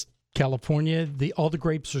 It's California. All the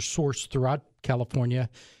grapes are sourced throughout California.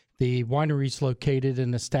 The winery is located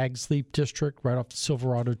in the Stag's Leap district, right off the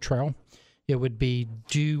Silverado Trail. It would be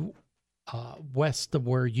due west of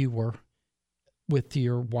where you were with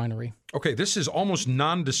your winery. Okay, this is almost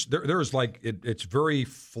there's it's very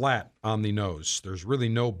flat on the nose. There's really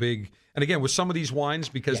no big, and again, with some of these wines,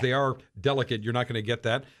 because they are delicate, you're not going to get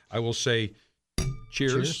that. I will say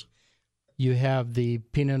cheers. You have the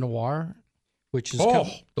Pinot Noir, which is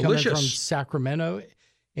delicious. coming from Sacramento.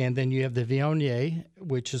 And then you have the Viognier,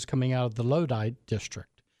 which is coming out of the Lodi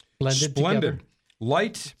district. Blended Splendid. Together.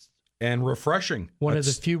 Light and refreshing. One of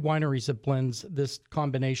the few wineries that blends this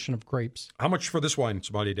combination of grapes. How much for this wine,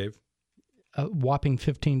 Sommelier Dave? A whopping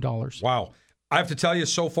 $15. Wow. I have to tell you,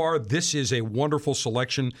 so far, this is a wonderful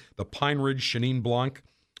selection. The Pine Ridge Chenin Blanc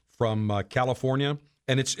from California.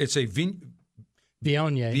 And it's a Viognier.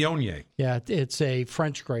 Viognier. Yeah, it's a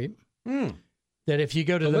French grape. That if you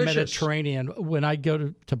go to the Mediterranean, when I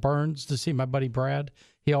go to Burns to see my buddy Brad,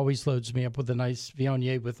 he always loads me up with a nice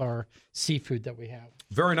Viognier with our seafood that we have.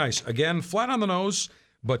 Very nice. Again, flat on the nose,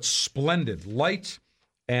 but splendid, light,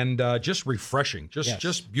 and just refreshing,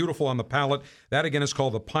 just beautiful on the palate. That, again, is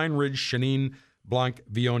called the Pine Ridge Chenin Blanc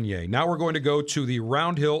Viognier. Now we're going to go to the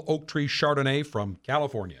Round Hill Oak Tree Chardonnay from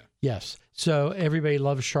California. Yes. So everybody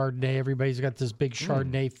loves Chardonnay. Everybody's got this big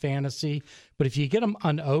Chardonnay fantasy. But if you get them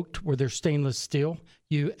unoaked where they're stainless steel,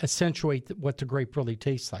 you accentuate what the grape really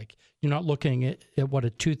tastes like. You're not looking at what a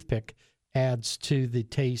toothpick adds to the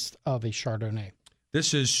taste of a Chardonnay.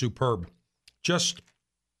 This is superb. Just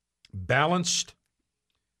balanced,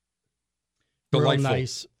 delightful. Real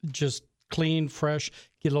nice, just clean, fresh.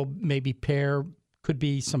 Get a little maybe pear, could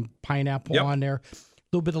be some pineapple on there. A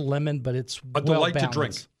little bit of lemon, but it's a well delight balanced. to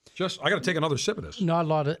drink. I got to take another sip of this. Not a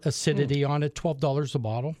lot of acidity on it. $12 a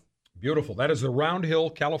bottle. Beautiful. That is the Round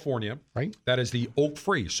Hill, California. Right. That is the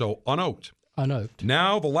oak-free, so unoaked. Unoaked.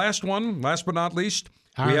 Now the last one, last but not least,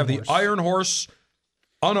 we Iron have Horse. the Iron Horse,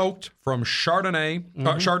 unoaked from Chardonnay,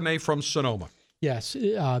 Chardonnay from Sonoma. Yes,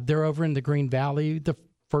 they're over in the Green Valley, the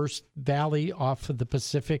first valley off of the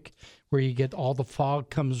Pacific, where you get all the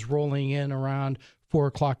fog comes rolling in around 4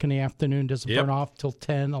 o'clock in the afternoon, doesn't burn off till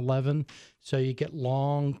 10, 11. So you get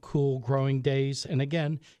long, cool growing days. And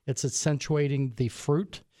again, it's accentuating the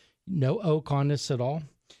fruit. No oak on this at all.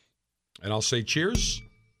 And I'll say cheers.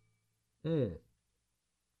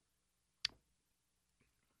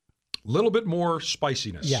 Little bit more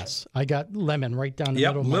spiciness. Yes, I got lemon right down the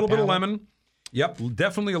middle of my little bit of palate. lemon. Yep,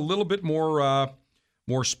 definitely a little bit more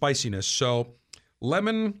spiciness. So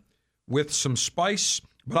lemon with some spice.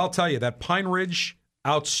 But I'll tell you, that Pine Ridge,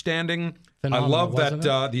 outstanding. Phenomenal, I love wasn't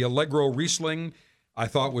that the Allegro Riesling, I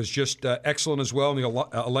thought was just excellent as well. And the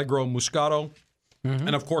Allegro Moscato.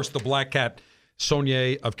 And, of course, the Black Cat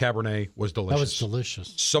Saunier of Cabernet was delicious. That was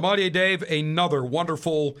delicious. Sommelier Dave, another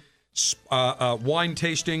wonderful wine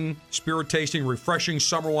tasting, spirit tasting, refreshing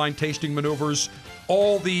summer wine tasting maneuvers.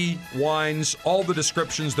 All the wines, all the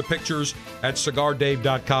descriptions, the pictures at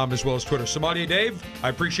CigarDave.com as well as Twitter. Sommelier Dave, I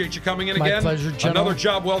appreciate you coming in My again. pleasure, General. Another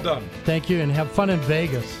job well done. Thank you, and have fun in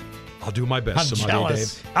Vegas. I'll do my best, I'm Sommelier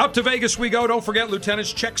jealous. Dave. Out to Vegas we go. Don't forget,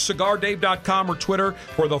 Lieutenants, check CigarDave.com or Twitter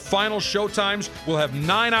for the final showtimes. We'll have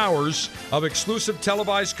 9 hours of exclusive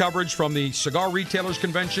televised coverage from the Cigar Retailers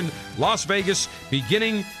Convention, Las Vegas,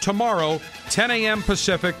 beginning tomorrow, 10 a.m.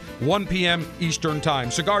 Pacific, 1 p.m. Eastern Time.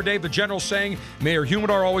 Cigar Dave, the General, saying, may your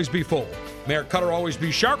humidor always be full. May our cutter always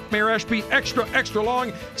be sharp. May our ash be extra, extra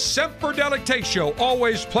long. Semper Delectatio.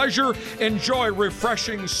 Always pleasure. Enjoy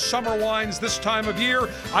refreshing summer wines this time of year.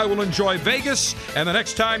 I will enjoy Vegas. And the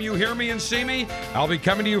next time you hear me and see me, I'll be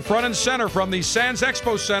coming to you front and center from the Sands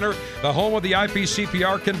Expo Center, the home of the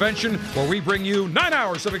IPCPR convention, where we bring you 9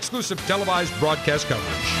 hours of exclusive televised broadcast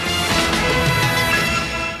coverage.